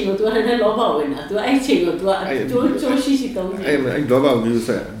အချိန်ကို तू ကလည်းလောဘဝင်တာ तू အဲ့အချိန်ကို तू အကျိုးရှိသုံးတယ်အဲ့လောဘကိုယူဆ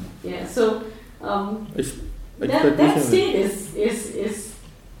က် Yeah, so that state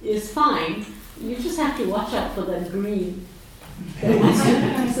is fine. You just have to watch out for that green that wants to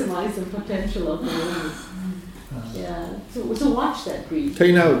maximize the potential of the awareness. Yeah, so watch that green.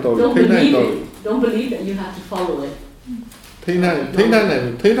 Don't believe that you have to follow it. ထိန်း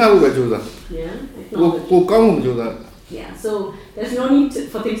ထားဖို့ပဲကြိုးစား Yeah, ကိုကောင်းမှုကြိုးစား Yeah, so there's no need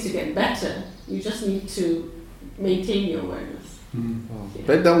for things to get better. You just need to maintain your awareness.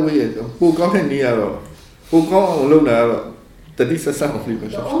 Better way ပိုကောင်းတဲ့နေရာတော့ပိုကောင်းအောင်လုပ်တာတော့တတိဆက်ဆက်အောင်လုပ်ပါ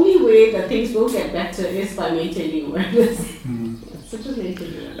The only way that things will get better is by maintaining awareness. So just maintain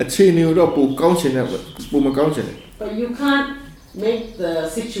awareness. အခြေအနေတော့ပိုကောင်းချင်တယ်ပိုမကောင်းချင်တယ် But you can't make the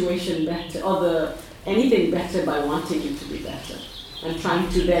situation better or anything better by wanting it to be better and trying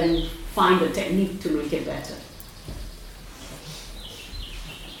to then find a technique to make it better.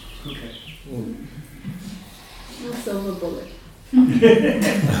 Okay. Not silver bullet.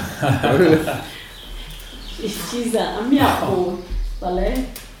 She's a meow. Vale.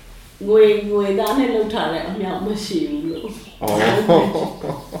 Ngồi đã nên lâu thả lại meow mà xỉu luôn.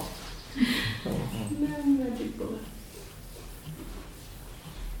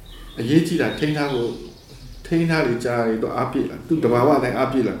 Vậy chỉ là thiên tha thì cha thì tôi áp là tôi đào vào này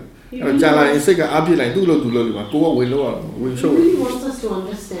áp là cha là sẽ cái áp lại tôi luôn mà cố quên luôn quên số. He really wants us to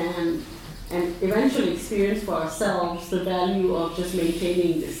understand and eventually experience for ourselves the value of just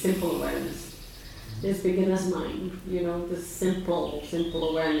maintaining this simple awareness, this beginner's mind, you know, this simple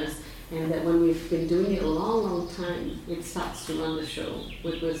awareness, and that when we've been doing it a long time, it starts to run the show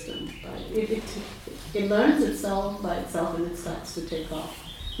with wisdom. Right? It learns itself by itself and it starts to take off.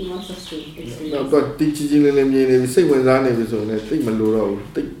 He wants us to experience it.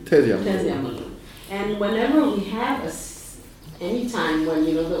 And whenever we have any time when,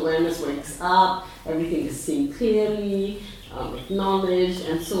 you know, the awareness wakes up, everything is seen clearly, with knowledge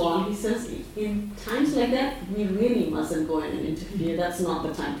and so on, he says in times like that, we really mustn't go in and interfere. That's not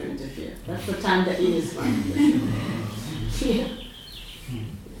the time to interfere. That's the time that it is fine. Yeah.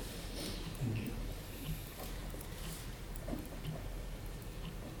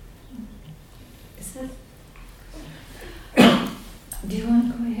 Do you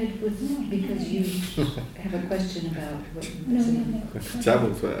want to go ahead with that? Because you have a question about what you were saying.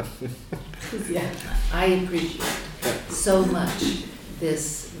 Yeah. I appreciate so much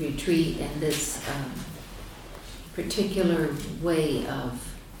this retreat and this particular way of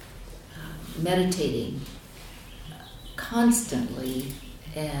meditating constantly,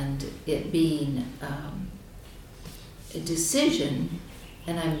 and it being a decision,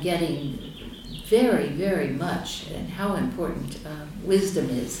 and I'm getting very much and how important wisdom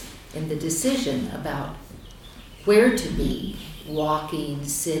is in the decision about where to be, walking,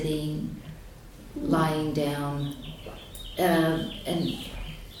 sitting, lying down, and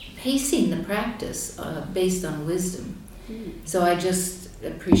pacing the practice based on wisdom. So I just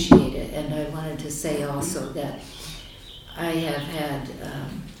appreciate it, and I wanted to say also that I have had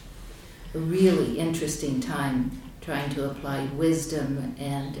a really interesting time trying to apply wisdom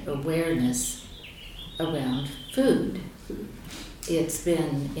and awareness around food. It's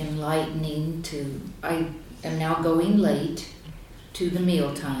been enlightening I am now going late to the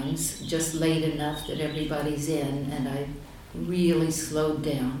meal times, just late enough that everybody's in, and I really slowed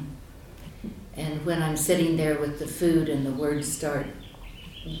down. And when I'm sitting there with the food and the words start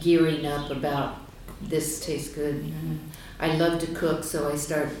gearing up about this tastes good, I love to cook, so I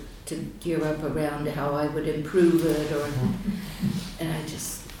start to gear up around how I would improve it, and I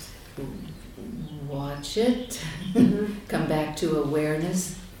just watch it, come back to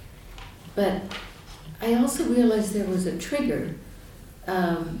awareness. But I also realized there was a trigger,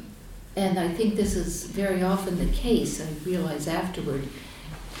 and I think this is very often the case. I realize afterward,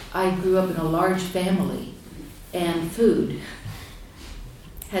 I grew up in a large family, and food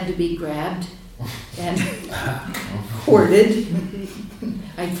had to be grabbed and hoarded.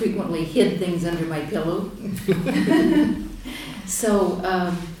 I frequently hid things under my pillow. So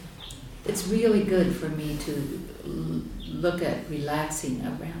it's really good for me to look at relaxing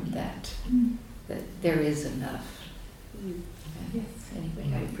around that there is enough. Yes,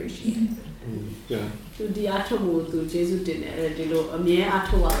 anyway, I appreciate it. Yeah. To the atomo to Jesu dinner, a mere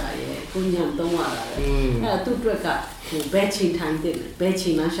atoa, Kunyan Tomara, to Draka, to batching time dinner,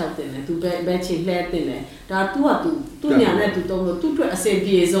 batching lunch out dinner, to batching led dinner, Tatua to Tunya to Tomo, to a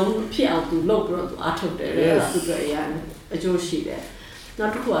say zone, Pia to Lopro to Ato there, to Drayan, a Joshi there.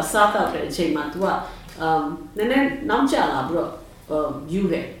 Not to a South out there, Chematua, then Namjala bro, you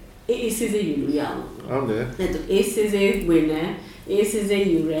there. Ace is a Yulian. I'm there. Ace is a winner, Ace is a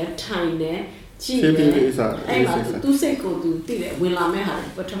Ure, Tine, Chile, to say go to Tile, Willame,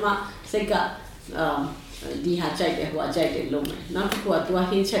 but Tama, Sega, Diha Jake, who are Jake Lome. Not what to a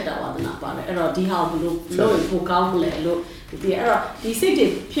hinch at our Napa, or Diha look, low, Focam, look, the error. The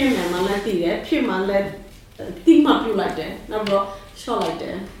city, Pirman, Malati, Pirman led, think up you like that, number, show like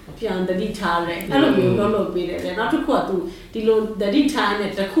that. Pian the guitar, I don't know, be not to quote to the guitar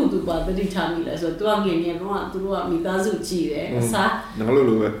at the Kudu, but the guitar millers or doing everyone to do a Mitazuchi, a sa,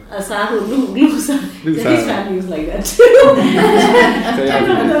 a sa who lose. His family is like that.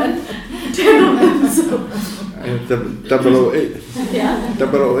 10 of them, so. 008. Yeah.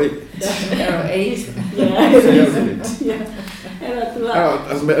 008. 008. Yeah.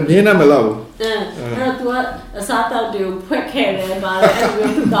 I mean, I'm allowed. A sat out to quick hair, but I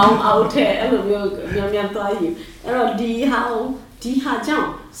will down out here, I will tell you. D how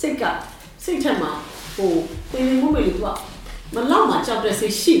jump, sick up, sick time out. Oh, they move it up. Malama chapter say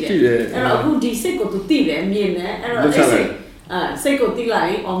she there. And I would say go to tea there, me and say go to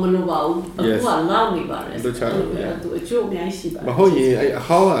line or Manuba, who allow me by it. To a joke, I see. But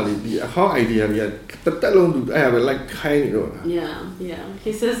how idea yet? But that long I have like kind of. Yeah.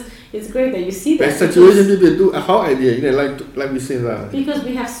 He says it's great that you see that. Situation people do how idea, like we say that. Because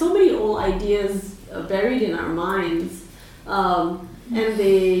we have so many old ideas buried in our minds, and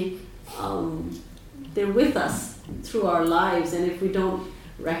they're with us through our lives, and if we don't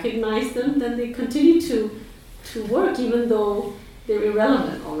recognize them, then they continue to work even though they're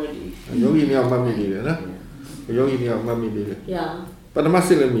irrelevant already. Yeah. But I must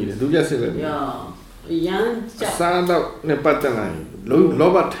say let me do just say Yeah. Young Sayadaw ne pattanai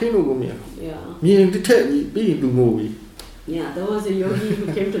loba thainu ko mya. Yeah. Myin tithet bi du ngo bi. Yeah, there was a yogi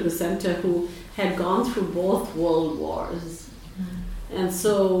who came to the center who had gone through both world wars. And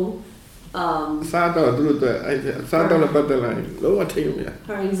so Sayadaw du twa Sayadaw ne pattanai loba thainu mya.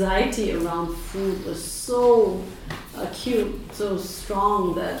 her anxiety around food was so acute, so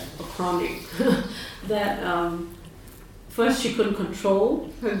strong that chronic that first she couldn't control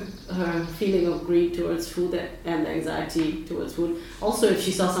her feeling of greed towards food and anxiety towards food. Also, if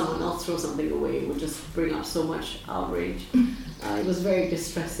she saw someone else throw something away, it would just bring up so much outrage. It was very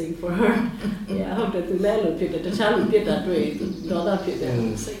distressing for her. Yeah, how did the child get that way?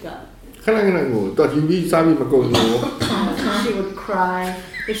 She would cry.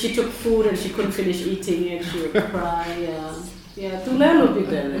 If she took food and she couldn't finish eating it, she would cry. Yeah. So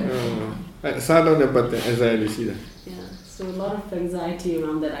a lot of anxiety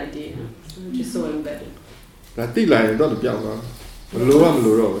around that idea, which is so embedded. But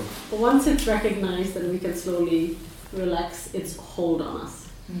once it's recognized, then we can slowly relax its hold on us.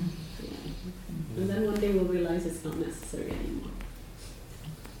 Yeah. And then one day we'll realize it's not necessary anymore.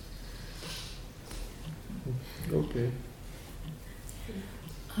 Okay.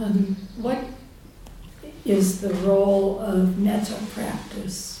 What is the role of metta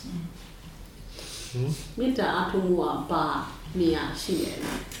practice? Metta atumua ba niya shiye.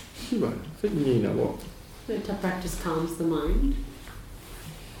 Metta practice calms the mind.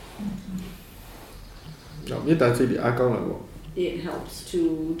 It helps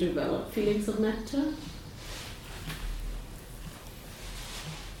to develop feelings of metta.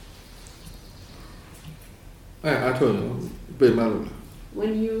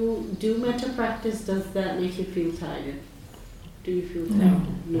 When you do metta practice, does that make you feel tired? Do you feel tired?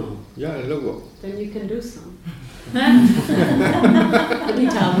 No. Then you can do some.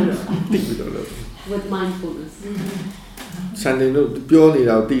 With mindfulness. So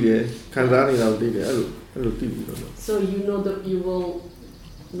you know that you will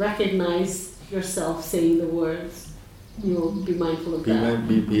recognize yourself saying the words. You will be mindful of that.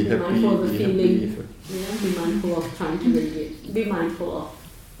 Be mindful of the feeling. Yeah, be mindful of trying to radiate. Be mindful of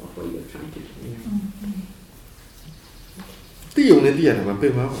what you're trying to do. Yeah. He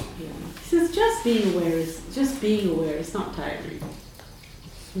says just being aware is not tiring.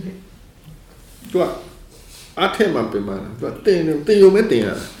 Yeah.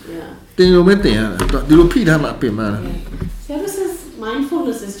 Sayadaw says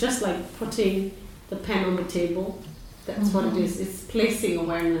mindfulness is just like putting the pen on the table. That's what it is. It's placing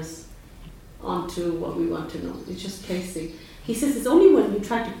awareness onto what we want to know. It's just placing. He says it's only when you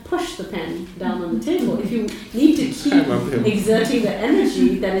try to push the pen down on the table, if you need to keep exerting the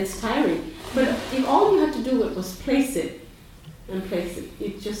energy, then it's tiring. But if all you had to do was place it,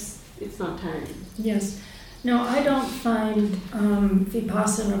 it's not tiring. Yes. No, I don't find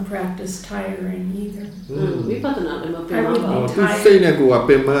Vipassana practice tiring either. Vipassana I would be tired.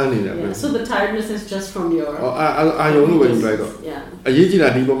 Yeah, so the tiredness is just from your... Yeah.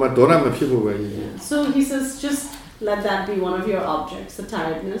 So he says just let that be one of your objects, the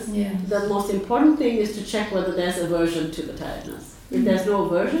tiredness. Yeah. The most important thing is to check whether there's aversion to the tiredness. If there's no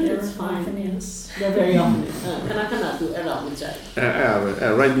aversion, it's fine. There very often is.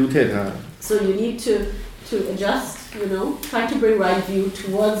 So you need to adjust, try to bring right view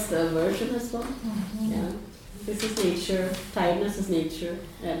towards the aversion as well. Yeah. This is nature, tiredness is nature.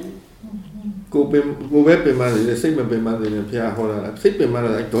 And yeah,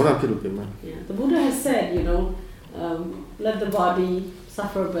 the Buddha has said, let the body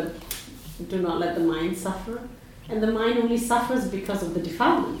suffer, but do not let the mind suffer. And the mind only suffers because of the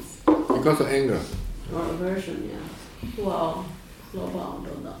defilements. Because of anger. Or aversion, yeah. Wow.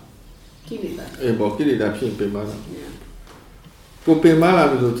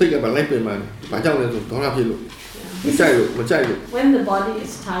 When the body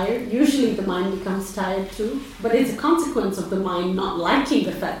is tired, usually the mind becomes tired too, but it's a consequence of the mind not liking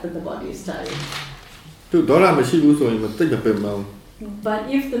the fact that the body is tired. သူဒေါသမရှိဘူးဆိုရင်မသိမပင်မအောင် But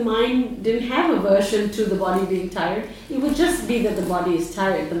if the mind didn't have aversion to the body being tired, it would just be that the body is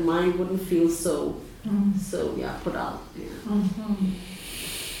tired. The mind wouldn't feel so put out. Yeah.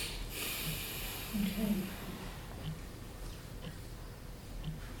 Okay.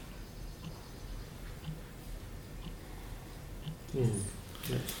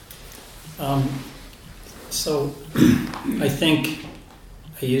 So I think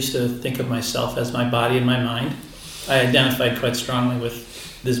I used to think of myself as my body and my mind. I identified quite strongly with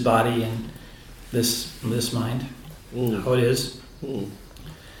this body and this mind, how it is.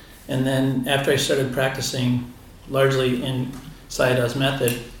 And then after I started practicing largely in Sayadaw's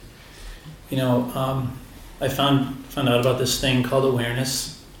method, I found out about this thing called awareness.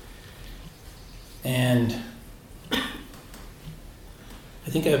 And I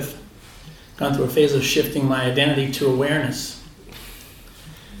think I've gone through a phase of shifting my identity to awareness.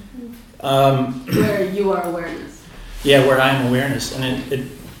 Where you are awareness. Yeah, where I am awareness, and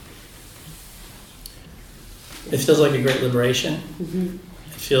it feels like a great liberation.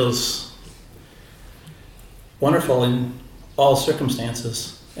 It feels wonderful in all circumstances,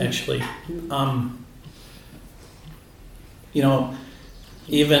 actually.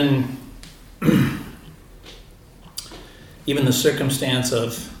 Even the circumstance of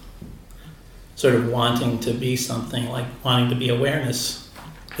sort of wanting to be something, like wanting to be awareness,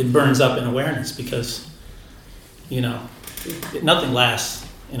 it burns up in awareness because, nothing lasts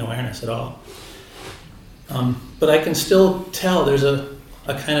in awareness at all. But I can still tell there's a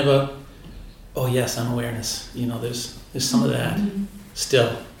kind of oh yes, I'm awareness. There's some of that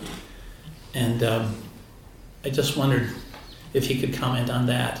still. And I just wondered if he could comment on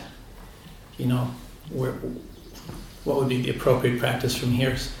that. What would be the appropriate practice from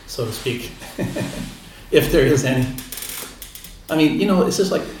here, so to speak, if there is any. I mean, it's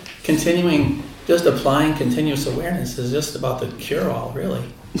just like just applying continuous awareness is just about the cure-all, really.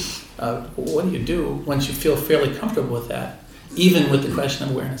 What do you do once you feel fairly comfortable with that, even with the question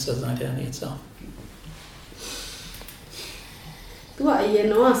of awareness as an identity itself? သူကအရင်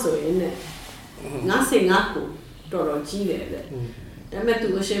တော့ဆိုရင်ねငါစိတ်ငါကိုတော်တော်ကြီးတယ်တဲ့ဒါပေမဲ့သူ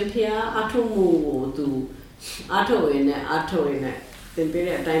အရှင်ဖျားအထုံးမှုကိုသူအထုံးရင်နဲ့သင်ပေး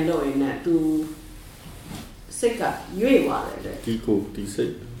တဲ့အတိုင်းလုပ်ရင်နဲ့သူစိတ်ကရွေ့သွားတယ်တဲ့ဒီစိ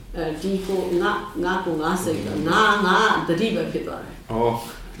တ် ဒီကိုငါစိတ်ကငါတတိပဲဖြစ်သွားတယ်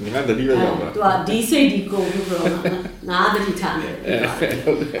ငါတတိပဲရောက်တာသူကဒီစိတ်ဒီကိုပြီးတော့ငါတတိထားတယ်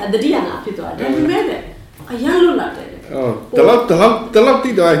တတိကငါဖြစ်သွားတယ်ဒါပေမဲ့အရန်လွတ်လာတယ်တလောက်တိတော့တလော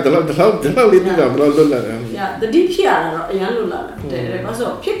က်လေးတိတော့ဘယ်လိုလွတ်လာလဲတတိဖြစ်ရတာတော့အရန်လွတ်လာတယ်ဘာ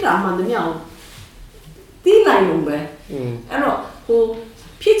လို့ဖြစ်တာမှန်တယ်မြောက်တီးနိုင်လို့ပဲအဲ့တော့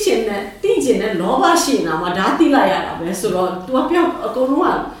ဖြစ်ချင်တဲ့တီးချင်တဲ့လောဘရှိနေတာမှာဒါတီးလိုက်ရတာပဲဆိုတော့ तू ကပြောအကုန်လုံး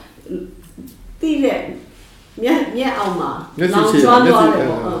ကတီးတဲ့မျက်အောင်မှာလောင်ကျွမ်းသွားတယ်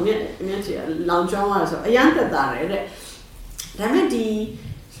ပေါ့မျက်ချီလောင်ကျွမ်းသွားဆိုအရန်သက်သာတယ်တဲ့ဒါပေမဲ့ဒီ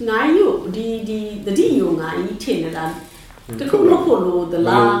ငါယူဒီတတိယငါကြီးထင်နေတာတခုလို့ဖို့လို့ဒ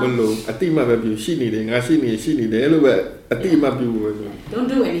လားဘလို့အတိမပဲပြရှိနေတယ်ငါရှိနေတယ်လို့ပဲအတိမပြပဲ Don't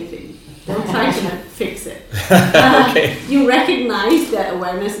do anything. Don't try to fix it. Okay. You recognize that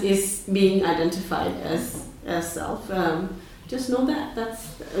awareness is being identified as self. Just know that. That's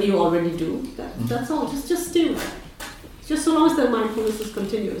you already do. That's all. Just stay with it. Just so long as the mindfulness is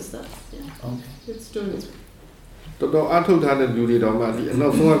continuous. It's doing it. တော်အားထုတ်ထားတဲ့လူတွေတော့မှဒီအနော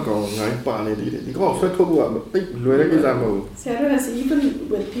က်ဆုံးကကောင်ငိုင်းပါနေတယ်ဒီကောင်ဆွဲထုတ်ဖို့ကတိတ်လွယ်တဲ့ကိစ္စမဟုတ်ဘူး Sayadaw, even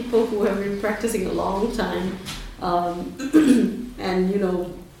with people who have been practicing a long time, and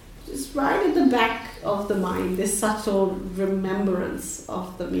just right at the back of the mind, this subtle remembrance of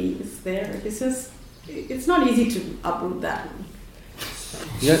the me is there. It's not easy to uproot that.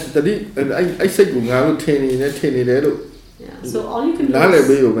 Yeah, I say go ngalo training there lo. Yeah. So all you can do. နားလည်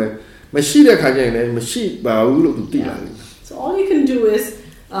ပေးရုံပဲမရှိတဲ့ခါကျရင်လည်းမရှိပါဘူးလို့သူသိလာတယ် So all you can do is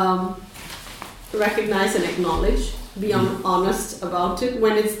recognize and acknowledge, be honest about it.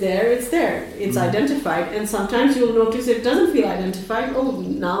 When it's there, it's identified, and sometimes you'll notice it doesn't feel identified. Oh,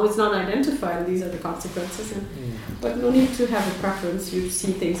 now it's not identified. These are the consequences, but no need to have a preference. You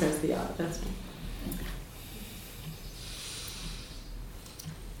see things as they are. That's all.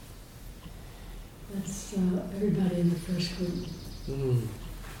 That's everybody in the first group.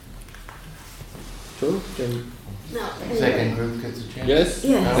 So can No. Second group gets a chance. Yes.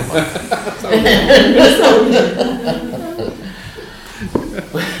 Yes.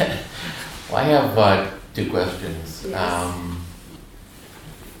 Well, I have two questions. Yes.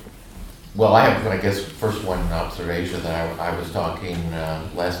 Well, I have, I guess, first one observation that I was talking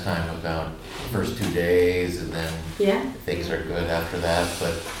last time about the first 2 days, and then things are good after that.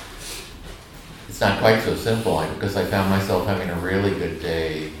 But it's not quite so simple because I found myself having a really good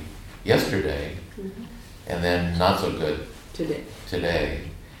day yesterday, and then not so good today.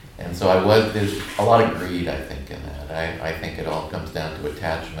 And so there's a lot of greed, I think, in that. I think it all comes down to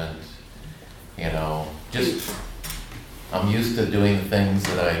attachment, just, I'm used to doing the things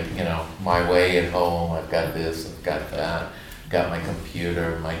that my way at home, I've got this, I've got that, got my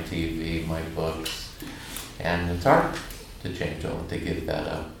computer, my TV, my books, and it's hard to change all, to give that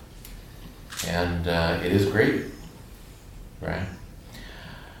up. And it is great, right?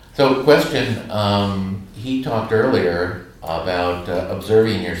 So question, he talked earlier about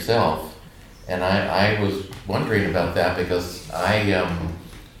observing yourself, and I was wondering about that because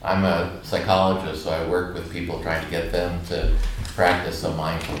I'm a psychologist, so I work with people trying to get them to practice some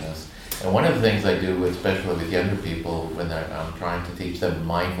mindfulness. And one of the things I do, especially with younger people, when I'm trying to teach them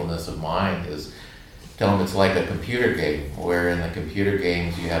mindfulness of mind, is tell them it's like a computer game, where in the computer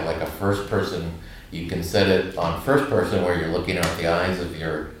games you have like a first person, you can set it on first person where you're looking at the eyes of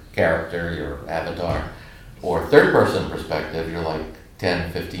your character, your avatar, or third person perspective, you're like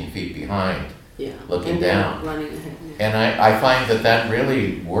 10, 15 feet behind, looking down. Running ahead. And I find that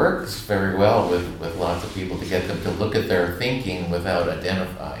really works very well with lots of people, to get them to look at their thinking without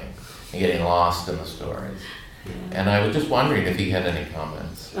identifying and getting lost in the stories. Yeah. And I was just wondering if he had any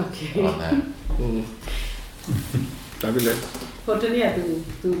comments on that.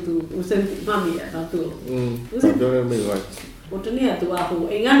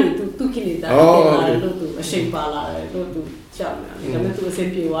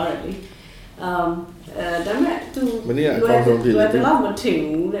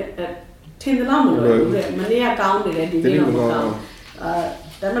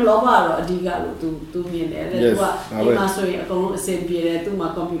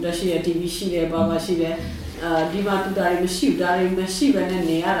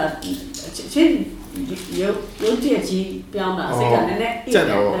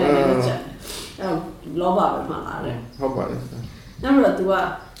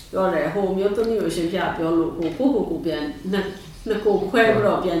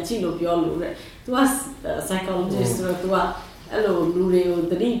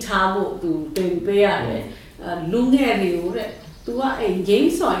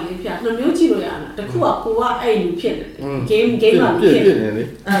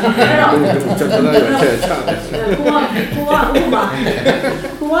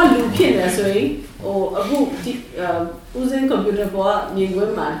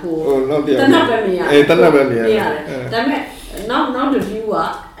 Now the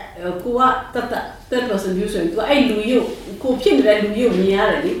viewer, third person view, so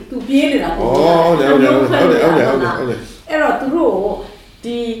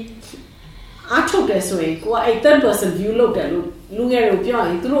I took this way, a third person view looked at Lungero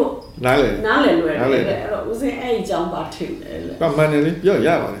Pion through Nale, was a jump at him.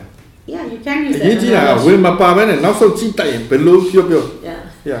 Yeah, you can use that. Will my parent and now so cheap time below Pio.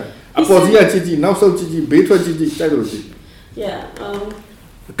 Yeah. Aposia Gigi, now so Gigi, Betra Gigi, yeah.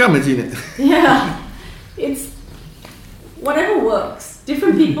 Come again. Yeah. It's whatever works.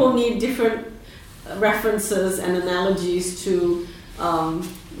 Different people need different references and analogies to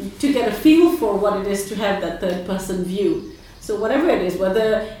get a feel for what it is to have that third person view. So whatever it is,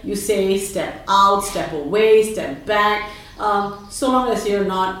 whether you say step out, step away, step back, so long as you're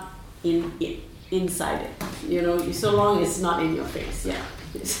not inside it, so long as it's not in your face,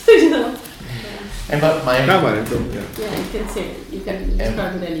 And but my you can say it. You can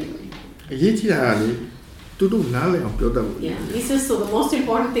describe it anyway. Yeah, he says so. The most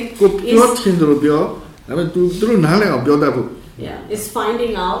important thing is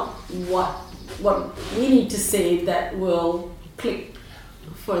finding out what we need to say that will click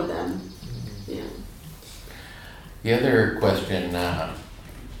for them. Yeah. The other question,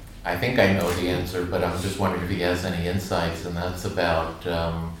 I think I know the answer, but I'm just wondering if he has any insights, and that's about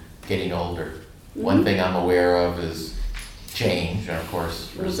getting older. Mm-hmm. One thing I'm aware of is change, and of course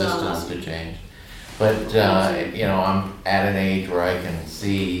resistance to change. But I'm at an age where I can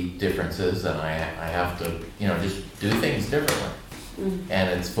see differences, and I have to just do things differently. Mm-hmm. And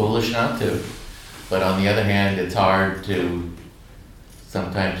it's foolish not to. But on the other hand, it's hard to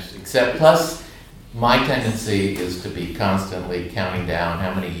sometimes accept. Plus, my tendency is to be constantly counting down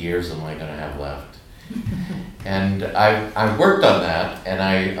how many years am I going to have left. And I've worked on that, and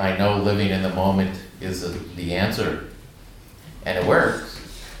I know living in the moment is the answer, and it works.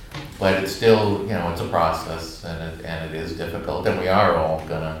 But it's still, it's a process, and it is difficult, and we are all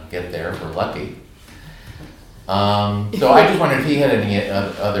going to get there if we're lucky. So I just wondered if he had any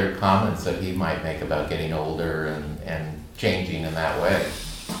other comments that he might make about getting older and changing in that way.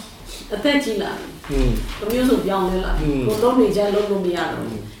 အသက်ကြီးလာပြီမျိုးစုံပြောင်းလဲလာပြီကိုလုံးနေကြလုံးလို့မရတော့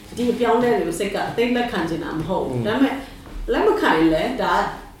ဒီပြောင်းလဲတွေကိုစိတ်ကအသိလက်ခံနေတာမဟုတ်ဘူးဒါပေမဲ့လက်မခံရင်လည်းဒါ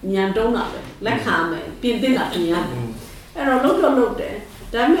ညံတုံးတာပဲလက်ခံမယ်ပြင်သစ်တာပြင်ရတယ်အဲ့တော့လုပ်တယ်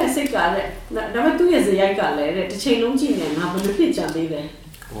ဒါပေမဲ့စိတ်ကလည်းဒါပေမဲ့သူ့ရဲ့ဇယိုက်ကလည်းတဲ့တစ်ချိန်လုံးကြည့်နေငါဘယ်လိုဖြစ်ကြံသေးလဲ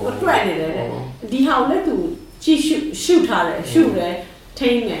ဟိုတွေ့နေတယ်တဲ့ဒီဟာကိုလည်းသူကြည့်ရှုထားတယ်ရှုတယ်ထိ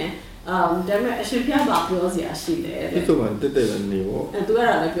န်းတယ်ဒါပေမဲ့အရှင်ပြပါပြောစရာရှိတယ်တဲ့ ပြစ်ဆုံးကတက်နေပေါ့ သူအဲ့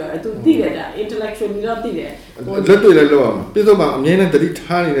ဒါလည်းပြောတယ်သူသိတယ်ဒါ intellectually တော့သိတယ် လက်တွေ့လည်းလောက်အောင်ပြစ်ဆုံးကအမြဲတမ်းတတိ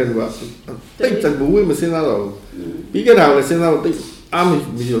ထားနေတဲ့သူကတိတ်တဘူးမစင်းသားတော့ပြီးကြတာလည်းစဉ်းစားတော့တိတ်အားမ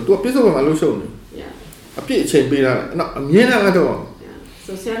ရှိတော့သူကပြစ်ဆုံးကအလုပ်ရှုံနေအပြည့်အချိန်ပေးတာအဲ့တော့အမြဲတမ်းကတော့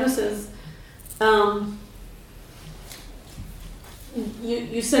So Sayadaw says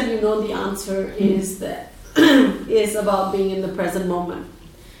you said you know the answer is that is about being in the present moment.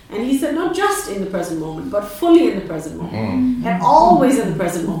 And he said not just in the present moment, but fully in the present moment. And always in the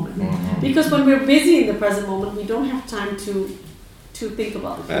present moment. Because when we're busy in the present moment, we don't have time to think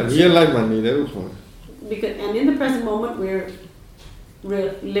about the future. Real life money, And in the present moment, we're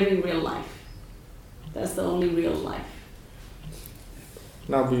living real life. That's the only real life.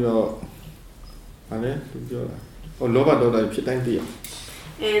 Now we are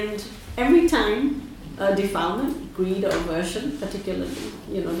and every time defilement, greed or aversion particularly,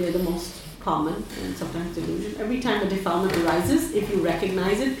 they're the most common and sometimes delusion. Every time a defilement arises, if you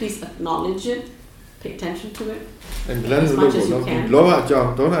recognize it, please acknowledge it, pay attention to it and learn as much as you can.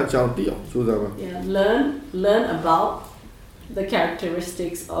 Learn about the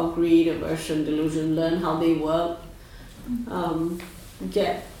characteristics of greed, aversion, delusion, learn how they work,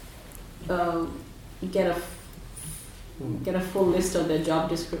 get a full list of their job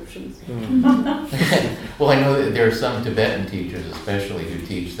descriptions. Well, I know that there are some Tibetan teachers especially who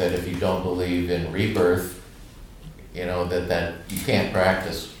teach that if you don't believe in rebirth, that you can't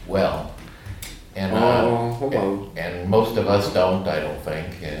practice well. And most of us don't, I don't think.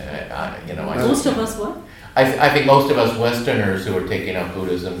 Most of us what? I think most of us Westerners who are taking up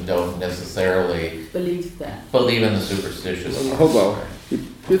Buddhism don't necessarily believe in the superstitious.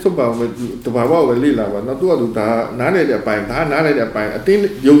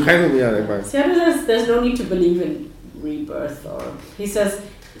 Sayadaw says there's no need to believe in rebirth, or he says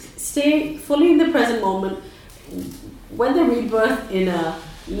stay fully in the present moment. Whether rebirth in a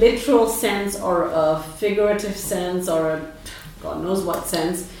literal sense or a figurative sense or a God knows what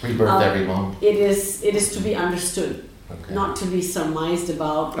sense. Rebirth every moment. It is to be understood, not to be surmised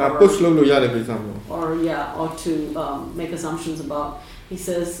about, or to make assumptions about. He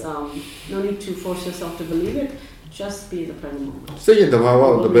says, no need to force yourself to believe it. Just be in the present moment.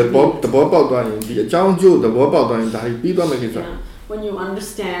 When you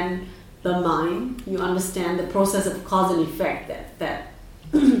understand the mind, you understand the process of cause and effect that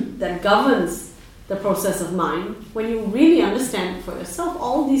governs the process of mind. When you really understand it for yourself,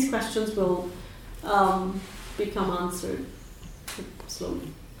 all these questions will become answered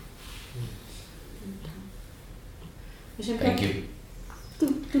slowly. Thank you.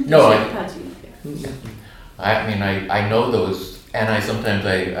 No, I mean, I know those, and I sometimes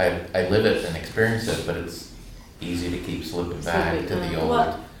I live it and experience it, but it's easy to keep slipping back to the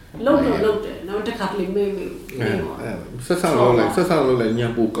old.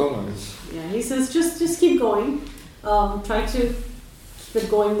 Yeah, he says just keep going. Try to keep it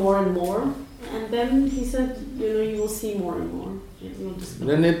going more and more, and then he said, you will see more and more. You'll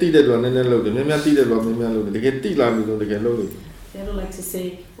discover. Sayadaw likes to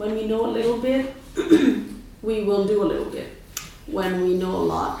say, when we know a little bit, we will do a little bit. When we know a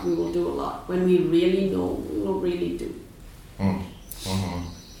lot, we will do a lot. When we really know, we will really do.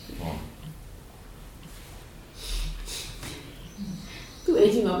 Tu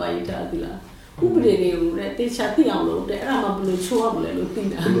aging ma bai ta tila. Upade ne ru de te cha ti aung lo de ara ma blo chow am le lo ti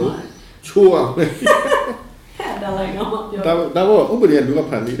na ma. Chow am. Da lai ga ma pyo. Da bo upade ya lu ka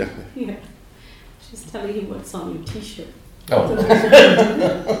phan li da. She's telling him what's on your t-shirt. Oh.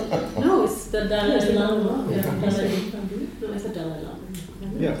 No, it's the Dalai Lama. No, it's the Dalai Lama.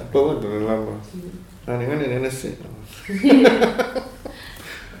 Yeah, Dalai Lama.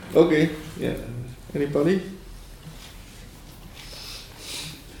 Okay, yeah. Anybody?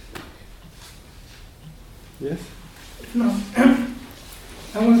 Yes? No.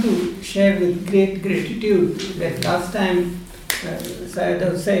 I want to share with great gratitude that last time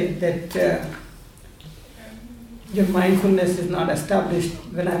Sayadaw said that your mindfulness is not established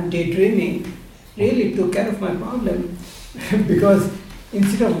when I'm daydreaming. Really took care of my problem because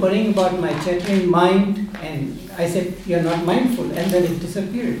instead of worrying about my chattering mind, and I said, you're not mindful, and then it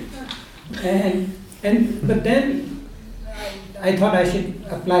disappeared. But then I thought I should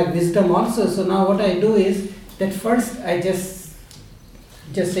apply wisdom also. So now what I do is that first I just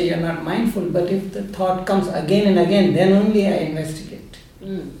say you're not mindful, but if the thought comes again and again, then only I investigate.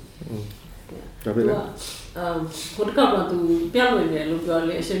 ဒါပဲလား ဟိုတစ်ခါတော့သူပြောင်းနေတယ်လို့ပြော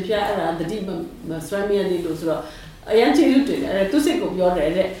လေအရှင်ပြအဲ့ဒါတတိမဆွမ်းမြတ်နေလို့ဆိုတော့အရင်ကျေးဇူးတင်တယ်အဲ့သူစိတ်ကိုပြောတယ်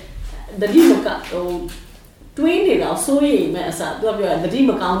တဲ့တတိမကဟိုတွေးနေတော့စိုးရိမ်မဲ့အစားသူကပြောတတိ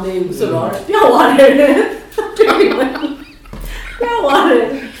မကောင်းသေးဘူးဆိုတော့ပြောက်သွားတယ်ပြောက်သွားတယ်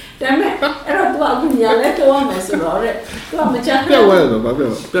ဒါပေမဲ့အဲ့တော့သူကအခုညာလဲပြောရမယ်ဆိုတော့တဲ့သူကမချမ်း ပြောက်သွားတယ်တော့ဘာပြော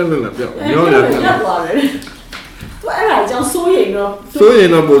ပြက်လို့လားပြောက်ညောရ ပြောက်သွားတယ်သူအဲ့ဒါကြောင့်စိုးရိမ်တော့ ဆိုရင်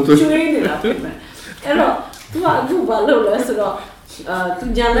တော့ပို့သူ ကျွေးနေတာဖြစ်မယ်အဲ့တော့သူကအခုဘာလုပ်လဲဆိုတော့သူ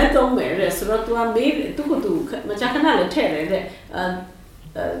ညာလဲသုံးမယ်တဲ့ဆိုတော့သူကမေးသူကသူမချခဏလည်းထည့်တယ်တဲ့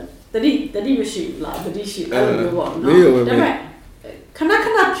တတိမရှိလားတတိရှိအဲ့လိုပေါ့နော်ဒါပေမဲ့ခဏ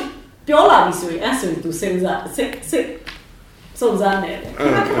ပြောလာပြီဆိုရင်အဲ့ဆိုရင်သူစဉ်းစားစစ်စုံစမ်းနေတယ်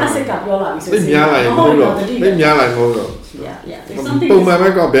ခဏစိတ်ကပြောလာပြီဆိုရင်များလာရင်မဟုတ်တော့များလာမဟုတ်တော့ yeahပုံမှန်ပဲ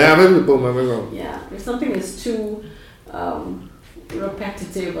ကောဘယ်ပဲပုံမှန်ပဲကော yeah if something is too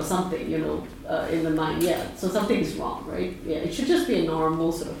repetitive or something, you know, in the mind, yeah. So something is wrong, right? Yeah, it should just be a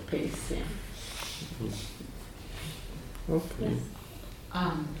normal sort of pace, yeah. Okay. Yes.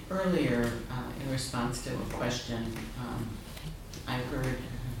 Earlier, in response to a question, I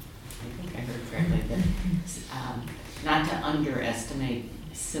think I heard correctly that not to underestimate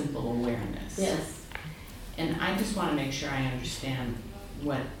simple awareness. Yes. And I just want to make sure I understand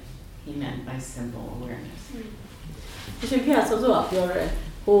what he meant by simple awareness. အရှင်ပြဆောဆောပြောရဲ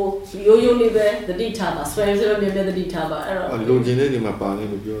ဟိုရိုးရိုးလေးပဲတတိထားပါဆွဲဆွဲမြဲမြဲတတိထားပါအဲ့တော့ လိုချင်တဲ့ဒီမှာပါတယ်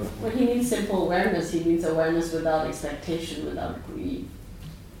လို့ပြောတာ when he needs simple awareness, he needs awareness without expectation, without greed.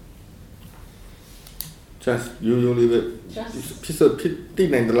 just ရိုးရိုးလေးပဲ Just ဖြစ်တိ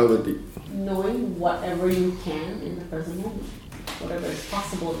နိုင်တယ်လို့ပဲတိ knowing whatever you can in the present moment, whatever is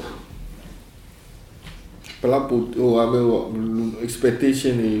possible now. ဘလောက်ပို့ဟိုအမေဟို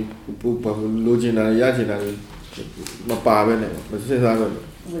expectation တွေပို့လိုချင်တာရချင်တာမပါပဲနဲ့မစဉ်းစားပဲ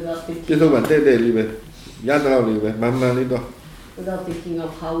Without ပြ thinking, စ်ဆုံးမှတဲ့လေးပဲရတယ်လေးပဲမှန်လေးတော့ without thinking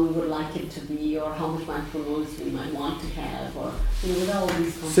of how we would like it to be or how much mindfulness we might want to have, or without all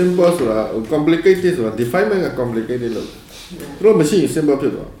these simple ဆိုတာ complicated ဆိုတာ definement က complicated လို့ Yeah. သူတို့မရှိရင် simple ဖြ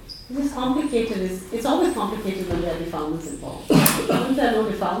စ်သွား It's complicated. It's always complicated when there are defilements involved. When there are no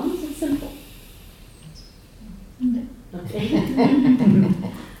defilements, it's simple. Okay.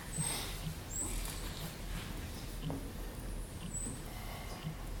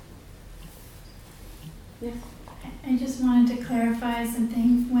 Yes. I just wanted to clarify something.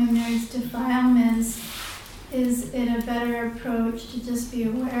 When there's defilements, is it a better approach to just be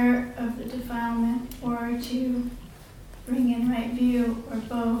aware of the defilement or to bring in right view or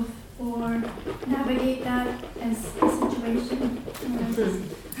both or navigate that as a situation?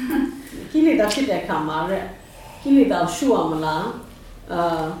 ကိလေသာဖြစ်တဲ့အခါမှာတဲ့ကိလေသာရှုရမလား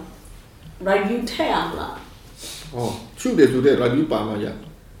right view ထည့်ရမလား ဟောရှုတယ်ဆိုတဲ့ review ပါမှရ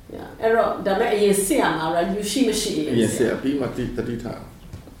အဲ့တော့ဒါပေမဲ့အရင်စစ်ရမှာ right view ရှိမရှိ အရင်ဆက်ပြီးမှတတိထား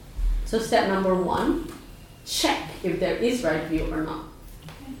So step number 1, check if there is right view or not.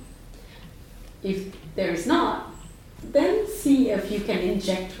 If there is not, then see if you can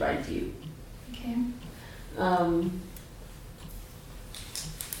inject right view. Okay.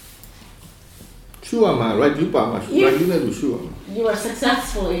ရှုရမှာ right view ပါမှရှု right view နဲ့ရှုရမှာ You are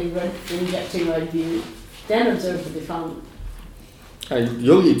successful in injecting right view, then observe the defilement. အဲ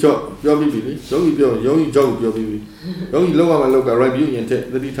ယောဂီကြော့ပြောပြီးပြီလေယောဂီပြောယောဂီကြော့ပြောပြီးပြီယောဂီလောက်ရမှာလောက်က right view ရင်တဲ့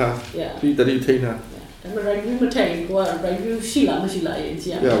တတိထား Yeah. ပြီးတတိထိန်းထား ဒါပေမဲ့ right view မထည့်ရင်ကိုက right view ရှိလားမရှိလားရင်ကြ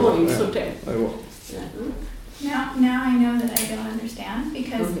ည့်ရအောင်ဟုတ်ရင်စွတ်တယ် အဲပေါ့ Now I know that I don't understand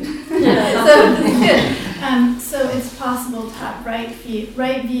because Yeah. so it's possible to have right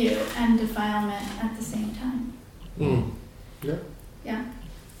view and defilement at the same time. yeah Yeah.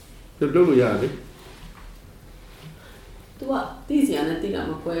 လုပ်လို့ရတယ်လေ သူကသိစရာနဲ့သိတာ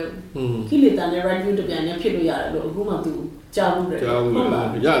မကွဲဘူးကိလေသာနဲ့ right view တပြန်နဲ့ဖြစ်လို့ရတယ်လို့အခုမှသူကြားဘူးတယ် ကြားဘူးလား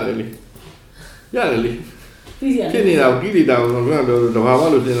ရတယ်လေရတယ်လေ သိစရာ ဖြစ်နေတာကိလေသာကိုတော့တဘာဝ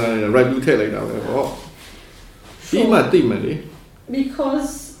လို့စဉ်းစားနေတာ right view ထည့်လိုက်တာပဲဟောပြီးမှသိမယ်လေ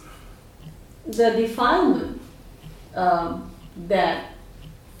because the defilement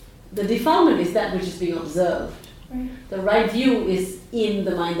the defilement is that which is being observed. Right. The right view is in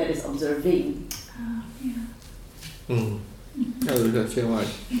the mind that is observing. Yeah. အဲ့ဒါကရှင်းသွား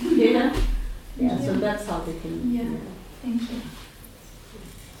Yeah, so that's how they can. Yeah. Thank you.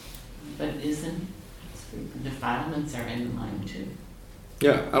 But isn't defilements are in the mind too?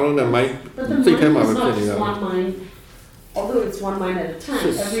 yeah အလုံးနဲ့ mind But the စိတ်ထဲ mind မှာ is ပဲ not ဖြစ်နေတာ just one mind. Although it's one mind at a time,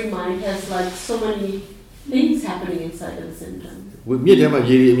 Yes. every mind has like so many things happening happening inside at the same time. မြစ်ထဲမှာ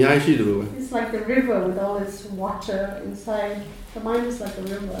ရေတွေအများကြီးရှိသလိုပဲ It's like the river with all its water inside. The mind is like a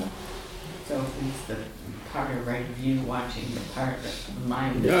river. So it's the part of right view watching the part of the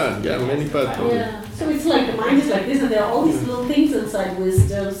mind. Yeah, many parts of it. Yeah. So it's like the mind is like this, and there are all these little things inside: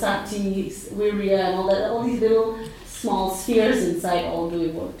 wisdom, sati, virya, and all that. All these little small spheres inside, all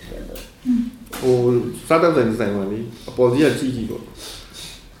doing work together. ဟိုစားတော့ဆိုင်မှာလေအပေါ်ကြီးကကြီးကြီးပေါ့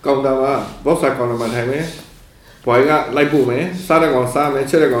ကောင်တာမှာဘော့ဆာကောင်တာမှာထိုင်မယ်ဘွိုင်ကလိုက်ပို့မယ်စားတဲ့ကောင်စားမယ်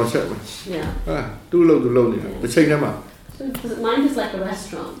ချက်တဲ့ကောင်ချက်မယ် Yeah. ဟာသူ့လို့နေတာတစ်ချိန်တည်းမှာ So the mind is like a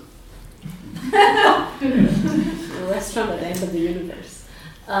restaurant. A restaurant at the end of the universe.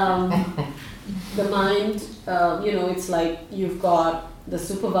 The mind, it's like you've got the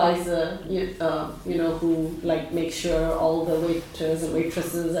supervisor, who like makes sure all the waiters and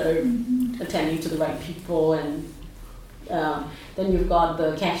waitresses are attending to the right people, and then you've got the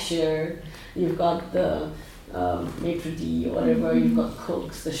cashier, you've got the maitre d' or whatever, you've got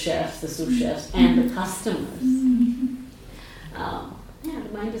cooks, the chefs, the sous chefs, and the customers.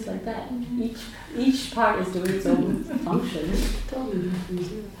 The mind is like that. Each part is doing its own function.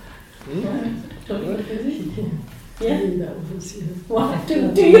 Yeah. What? Do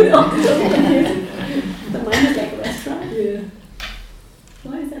you know? The mind is like a restaurant? Yeah.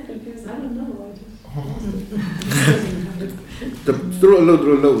 Why is that confusing? I don't know. I just သူတို့အလု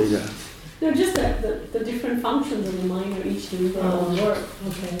ပ်နေကြ No, just that the different functions of the mind are each doing their own work.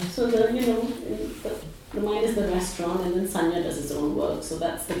 Okay. So the mind is the restaurant, and then Sanya does its own work. So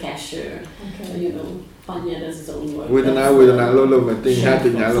that's the cashier. Okay. Panya does its own work. ဝေဒနာအလုပ်မယ်တင်ညာတ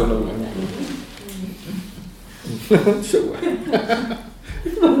င်ညာအလုပ်မယ်ရှုပ်ပါ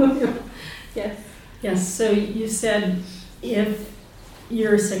Yes. Yes, so you said if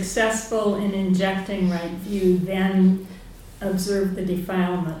you're successful in injecting right view, then observe the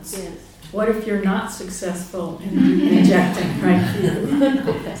defilements. Yes. What if you're not successful in injecting right view?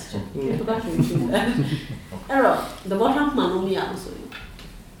 Good question. You forgot to include that. Error. The bottom manumi also.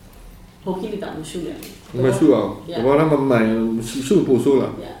 Hokini ta mushu le. မရှိအောင်သဘောထားမမှန်ရှုပို့ဆိုး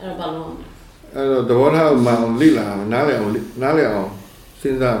လား Yeah, error balon. အဲ့တော့သဘောထားမှန်အောင်လေ့လာနားလည်အောင်စ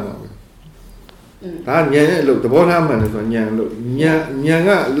ဉ်းစားရမှာပဲဒါဉာဏ်ရဲ့အလုပ်သဘောထားမှန်တယ်ဆိုတော့ဉာဏ်လို့ဉာဏ်က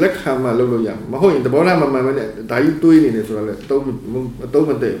လက်ခံမှလုပ်လို့ရမှာမဟုတ်ရင်သဘောထားမမှန်ပဲနဲ့ဒါကြီးတွေးနေတယ်ဆိုတော့လေအတုံး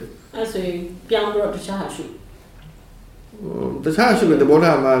မတည့် အဲ့ဆိုရင်ပြောင်းပြီးတော့တခြားဟာရှု တခြားရှုလို့သဘော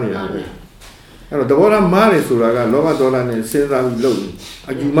ထားမှားနေတာပဲအဲ့တော့သဘောထားမှားတယ်ဆိုတာကလောဘဒေါသနဲ့စဉ်းစားပြီးလုပ်နေ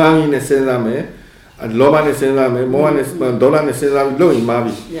အယူမှားကြီးနဲ့စဉ်းစားမယ်လောဘနဲ့စဉ်းစားမယ်မောဟနဲ့ဒေါသနဲ့စဉ်းစားပြီးလုပ်ရင်မှား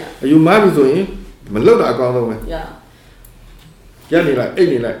ပြီအယူမှားပြီဆိုရင်မလုပ်တာအကောင်းဆုံးပဲ Yeah. ရနေလိုက်အိတ်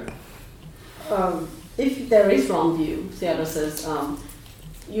နေလိုက် If there is wrong view, Sayadaw says,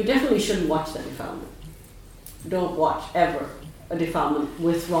 you definitely shouldn't watch that defilement. Don't watch ever a defilement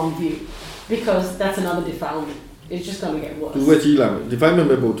with wrong view, because that's another defilement. It's just going to get worse. သူပဲကြီးလာမယ် defilement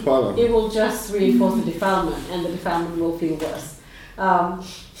ပဲပို့ထွားလာ It will just reinforce the defilement, and the defilement will feel worse.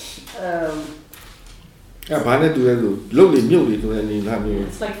 အဲ့ဘာနဲ့တူလဲဆိုလုတ်နေမြုပ်နေဆိုတဲ့အနေထားမျိုး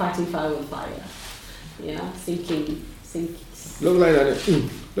It's like fighting fire with fire. Sinking. လုတ်လိုက်တာနဲ့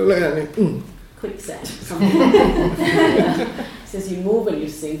လုတ်လိုက်တာနဲ့ Quicksand. Says you move and you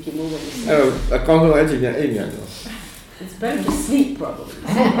sink, you move and you sink. အဲ့တော့အကောင်းဆုံးအချိန်ညာအိတ်ညာတော့ It's better to sleep, probably.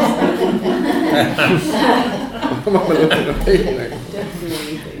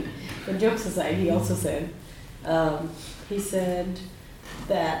 Definitely. But jokes aside, he also said,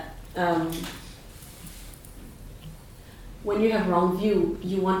 that when you have wrong view,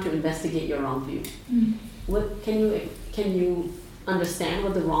 you want to investigate your wrong view. What can you understand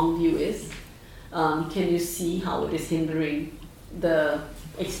what the wrong view is? Can you see how it is hindering the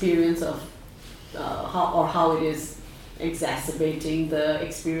experience of how it is exacerbating the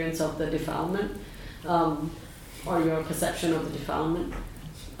experience of the defilement, or your perception of the defilement?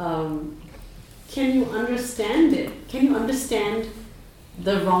 Can you understand it? Can you understand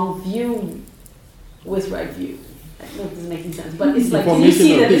the wrong view with right view? I don't know if this is making sense, but it's like, can you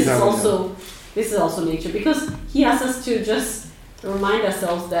see that this is also nature? Because he asks us to just remind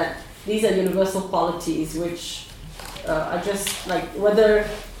ourselves that these are universal qualities which are just like, whether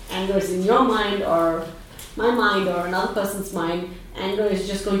anger is in your mind or my mind or another person's mind, anger is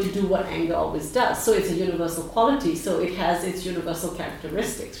just going to do what anger always does. So it's a universal quality, so it has its universal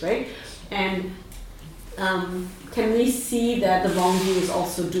characteristics, right? And can we see that the wrong view is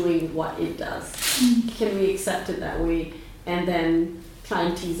also doing what it does? Can we accept it that way and then try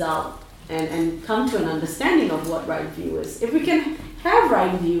and tease out and come to an understanding of what right view is? If we can have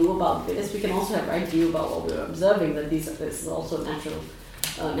right view about this, we can also have right view about what we're observing, that this is also natural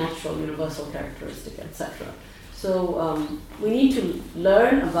universal characteristic, etc. So we need to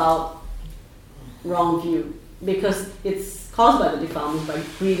learn about wrong view because it's caused by the defilement, by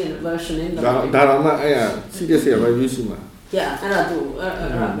greed and aversion in the mind. ဒါတော့မှအဲ့ဒါရှိတဲ့ဆရာ right view ရှိမှာ Yeah, and I do.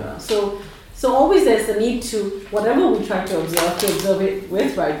 So always there's the need to, whatever we try to observe it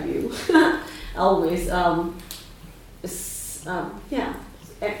with right view. Always,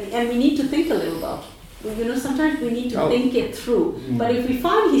 and we need to think a little about. You know, sometimes we need to think it through. But if we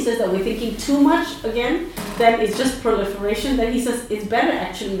find, he says, that we're thinking too much again, then it's just proliferation. Then he says it's better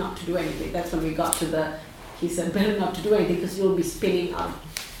actually not to do anything. That's when we got to he said better not to do anything because you'll be spinning out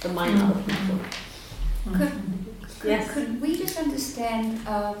the mind out of control. Could we just understand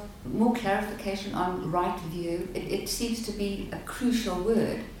more clarification on right view? It seems to be a crucial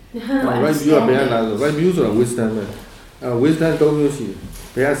word. right view ကဘယ်ကလာဆို right view ဆိုတာ wisdom ပဲwisdom 3မျိုးရှိတယ်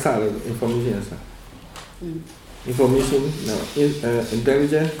ဘယ်ကစလဲ information ကစinformation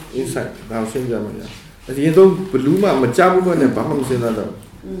intelligence insight ဒါကိုရှင်းပြမယ်ဗျာအရင်ဆုံးဘလူးမှမကြားဘူးနဲ့ဘာမှမစဉ်းစားတော့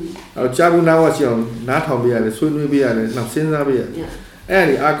ကြားဘူးနားဝရှိအောင်နားထောင်ပေးရတယ်ဆွေးနွေးပေးရတယ်နောက်စဉ်းစားပေးရတယ်အဲ့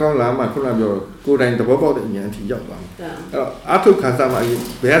ဒီအားကောင်းလာမှခုနပြောကိုယ်တိုင်သဘောပေါက်တဲ့အဉာဏ်အထိရောက်သွားတယ်အဲ့တော့အာထုခါစားမှ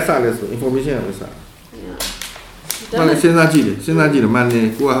ဘယ်ကစလဲဆို information ကပဲစမှန်တယ်စဉ်းစားကြည့်တယ်မှန်တယ်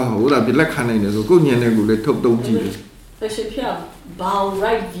ကိုကဟိုဒါပြလက်ခံနိုင်တယ်ဆိုကိုဉာဏ်နဲ့ကိုလည်းထုတ်သုံးကြည့်တယ်ရှင်ပြဘာ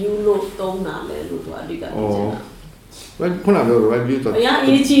right view လို့သုံးတာလဲလို့သူအဓိကပြောချင်တာright ခုနပြော right view ဆိုအရင်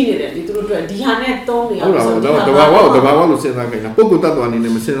အေးကြီးနေတယ်ဒီသူတို့အတွက်ဒီဟာနဲ့သုံးနေအောင်ဆိုတော့တဘာဝလို့စဉ်းစားကြတယ်ပုဂ္ဂိုလ်တ attva အနေ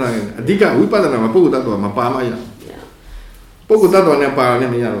နဲ့မစဉ်းစားနိုင်ဘူးအဓိကဝိပဿနာမှာပုဂ္ဂိုလ်တ attva မပါမရပုဂ္ဂိုလ်တ attva နဲ့ပါလ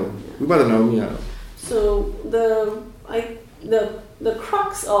ည်းမရတော့ဝိပဿနာမရတော့ So the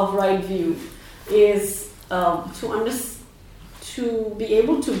crux of right view is to be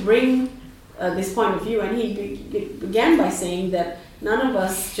able to bring this point of view, and he began by saying that none of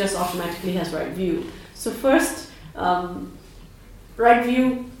us just automatically has right view. So first, right view,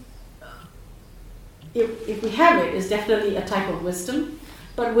 if we have it, is definitely a type of wisdom,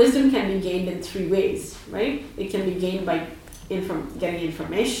 but wisdom can be gained in 3 ways, right? It can be gained by getting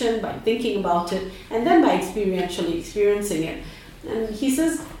information, by thinking about it, and then by experientially experiencing it. And he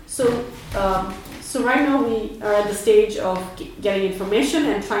says, so right now we are at the stage of getting information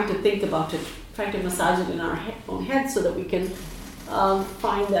and trying to think about it, trying to massage it in our own head so that we can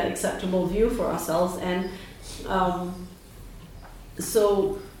find that acceptable view for ourselves. And so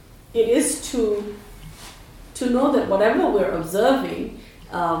it is to know that whatever we're observing,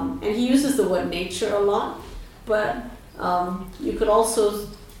 and he uses the word nature a lot, but you could also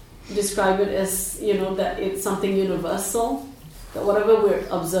describe it as, that it's something universal. That whatever we're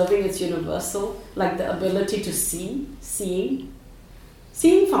observing is universal, like the ability to seeing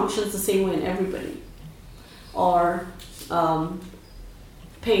functions the same way in everybody. Or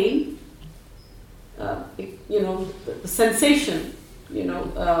pain, the sensation,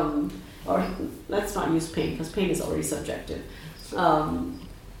 or let's not use pain because pain is already subjective.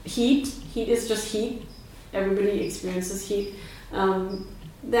 Heat is just heat. Everybody experiences heat.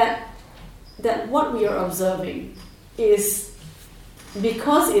 That what we are observing is,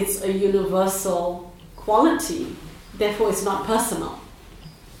 because it's a universal quality, therefore it's not personal.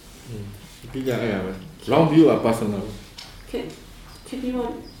 Long view are personal. Can you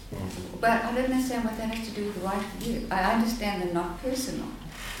want? But I don't understand what that has to do with the right view. I understand they're not personal.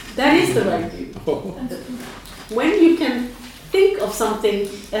 That is the right view. When you can think of something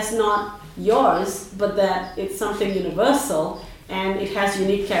as not yours, but that it's something universal and it has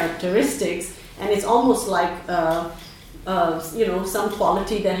unique characteristics, and it's almost like some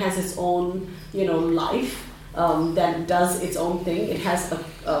quality that has its own, life, that does its own thing. It has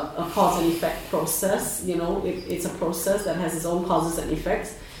a cause and effect process. It's a process that has its own causes and effects.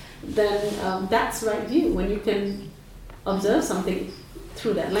 Then that's right view. When you can observe something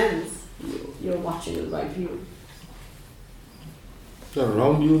through that lens, you're watching with right view. So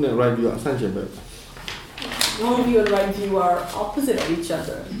wrong view and right view are essential. Wrong view and right view are opposite of each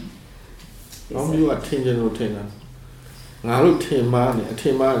other. Wrong view are tangent or tenor. ငါတို့ထင်မှားနေအထ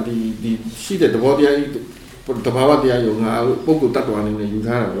င်မှားဒီရှိတဲ့သဘောတရားကြီးတဘာဝတရားရောငါတို့ပုဂ္ဂိုလ်တ attva အနေနဲ့ယူ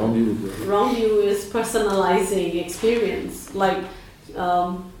ထားတာ wrong view လို့ပြောတယ် Wrong view is personalizing experience, like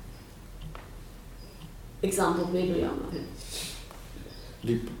example ပေးလို့ရမှာ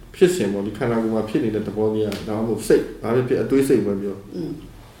ဒီဖြစ်စဉ်ပေါ့ဒီခန္ဓာကိုယ်မှာဖြစ်နေတဲ့သဘောတရားဒါမှမဟုတ်စိတ်ဘာဖြစ်အတွေးစိတ်ပဲပြော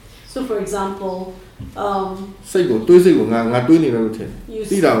So for example စိတ်ကိုတွေးစိတ်ကိုငါတွေးနေတယ်လို့ထင်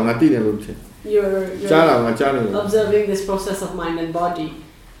သိတာကိုငါသိတယ်လို့ထင် You're observing this process of mind and body,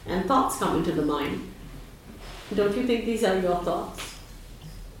 and thoughts come into the mind. Don't you think these are your thoughts?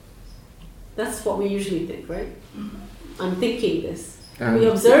 That's what we usually think, right? I'm thinking this. We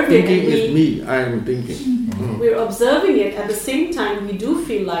observe it. Thinking is me. I am thinking. We're observing it. At the same time, we do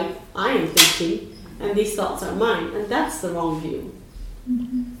feel like I am thinking, and these thoughts are mine, and that's the wrong view.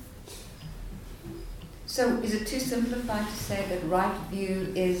 So is it too simplified to say that right view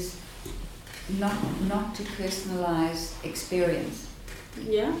is not to personalize experience?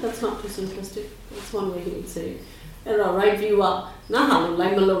 Yeah, that's not too simplistic. That's one way you would say. Right view ကငါဟာလို့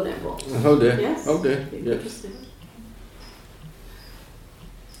like မလုပ်နဲ့ပေါ့ ဟုတ်တယ် Yes. ဟုတ်တယ် yes Interesting.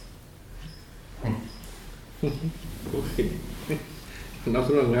 okay နောက်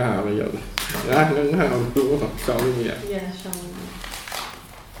ဆုံးငါဟာပဲရောက်လာငါကိုစောင်းလို့မရ Yeah, Sean.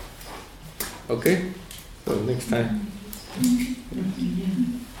 okay so next time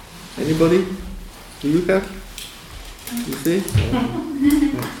anybody do you have you see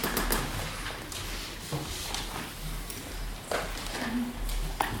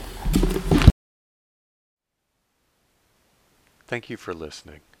Thank you for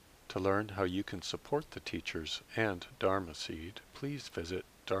listening. To learn how you can support the teachers and Dharma Seed, please visit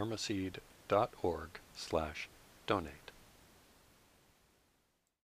dharmaseed.org/donate.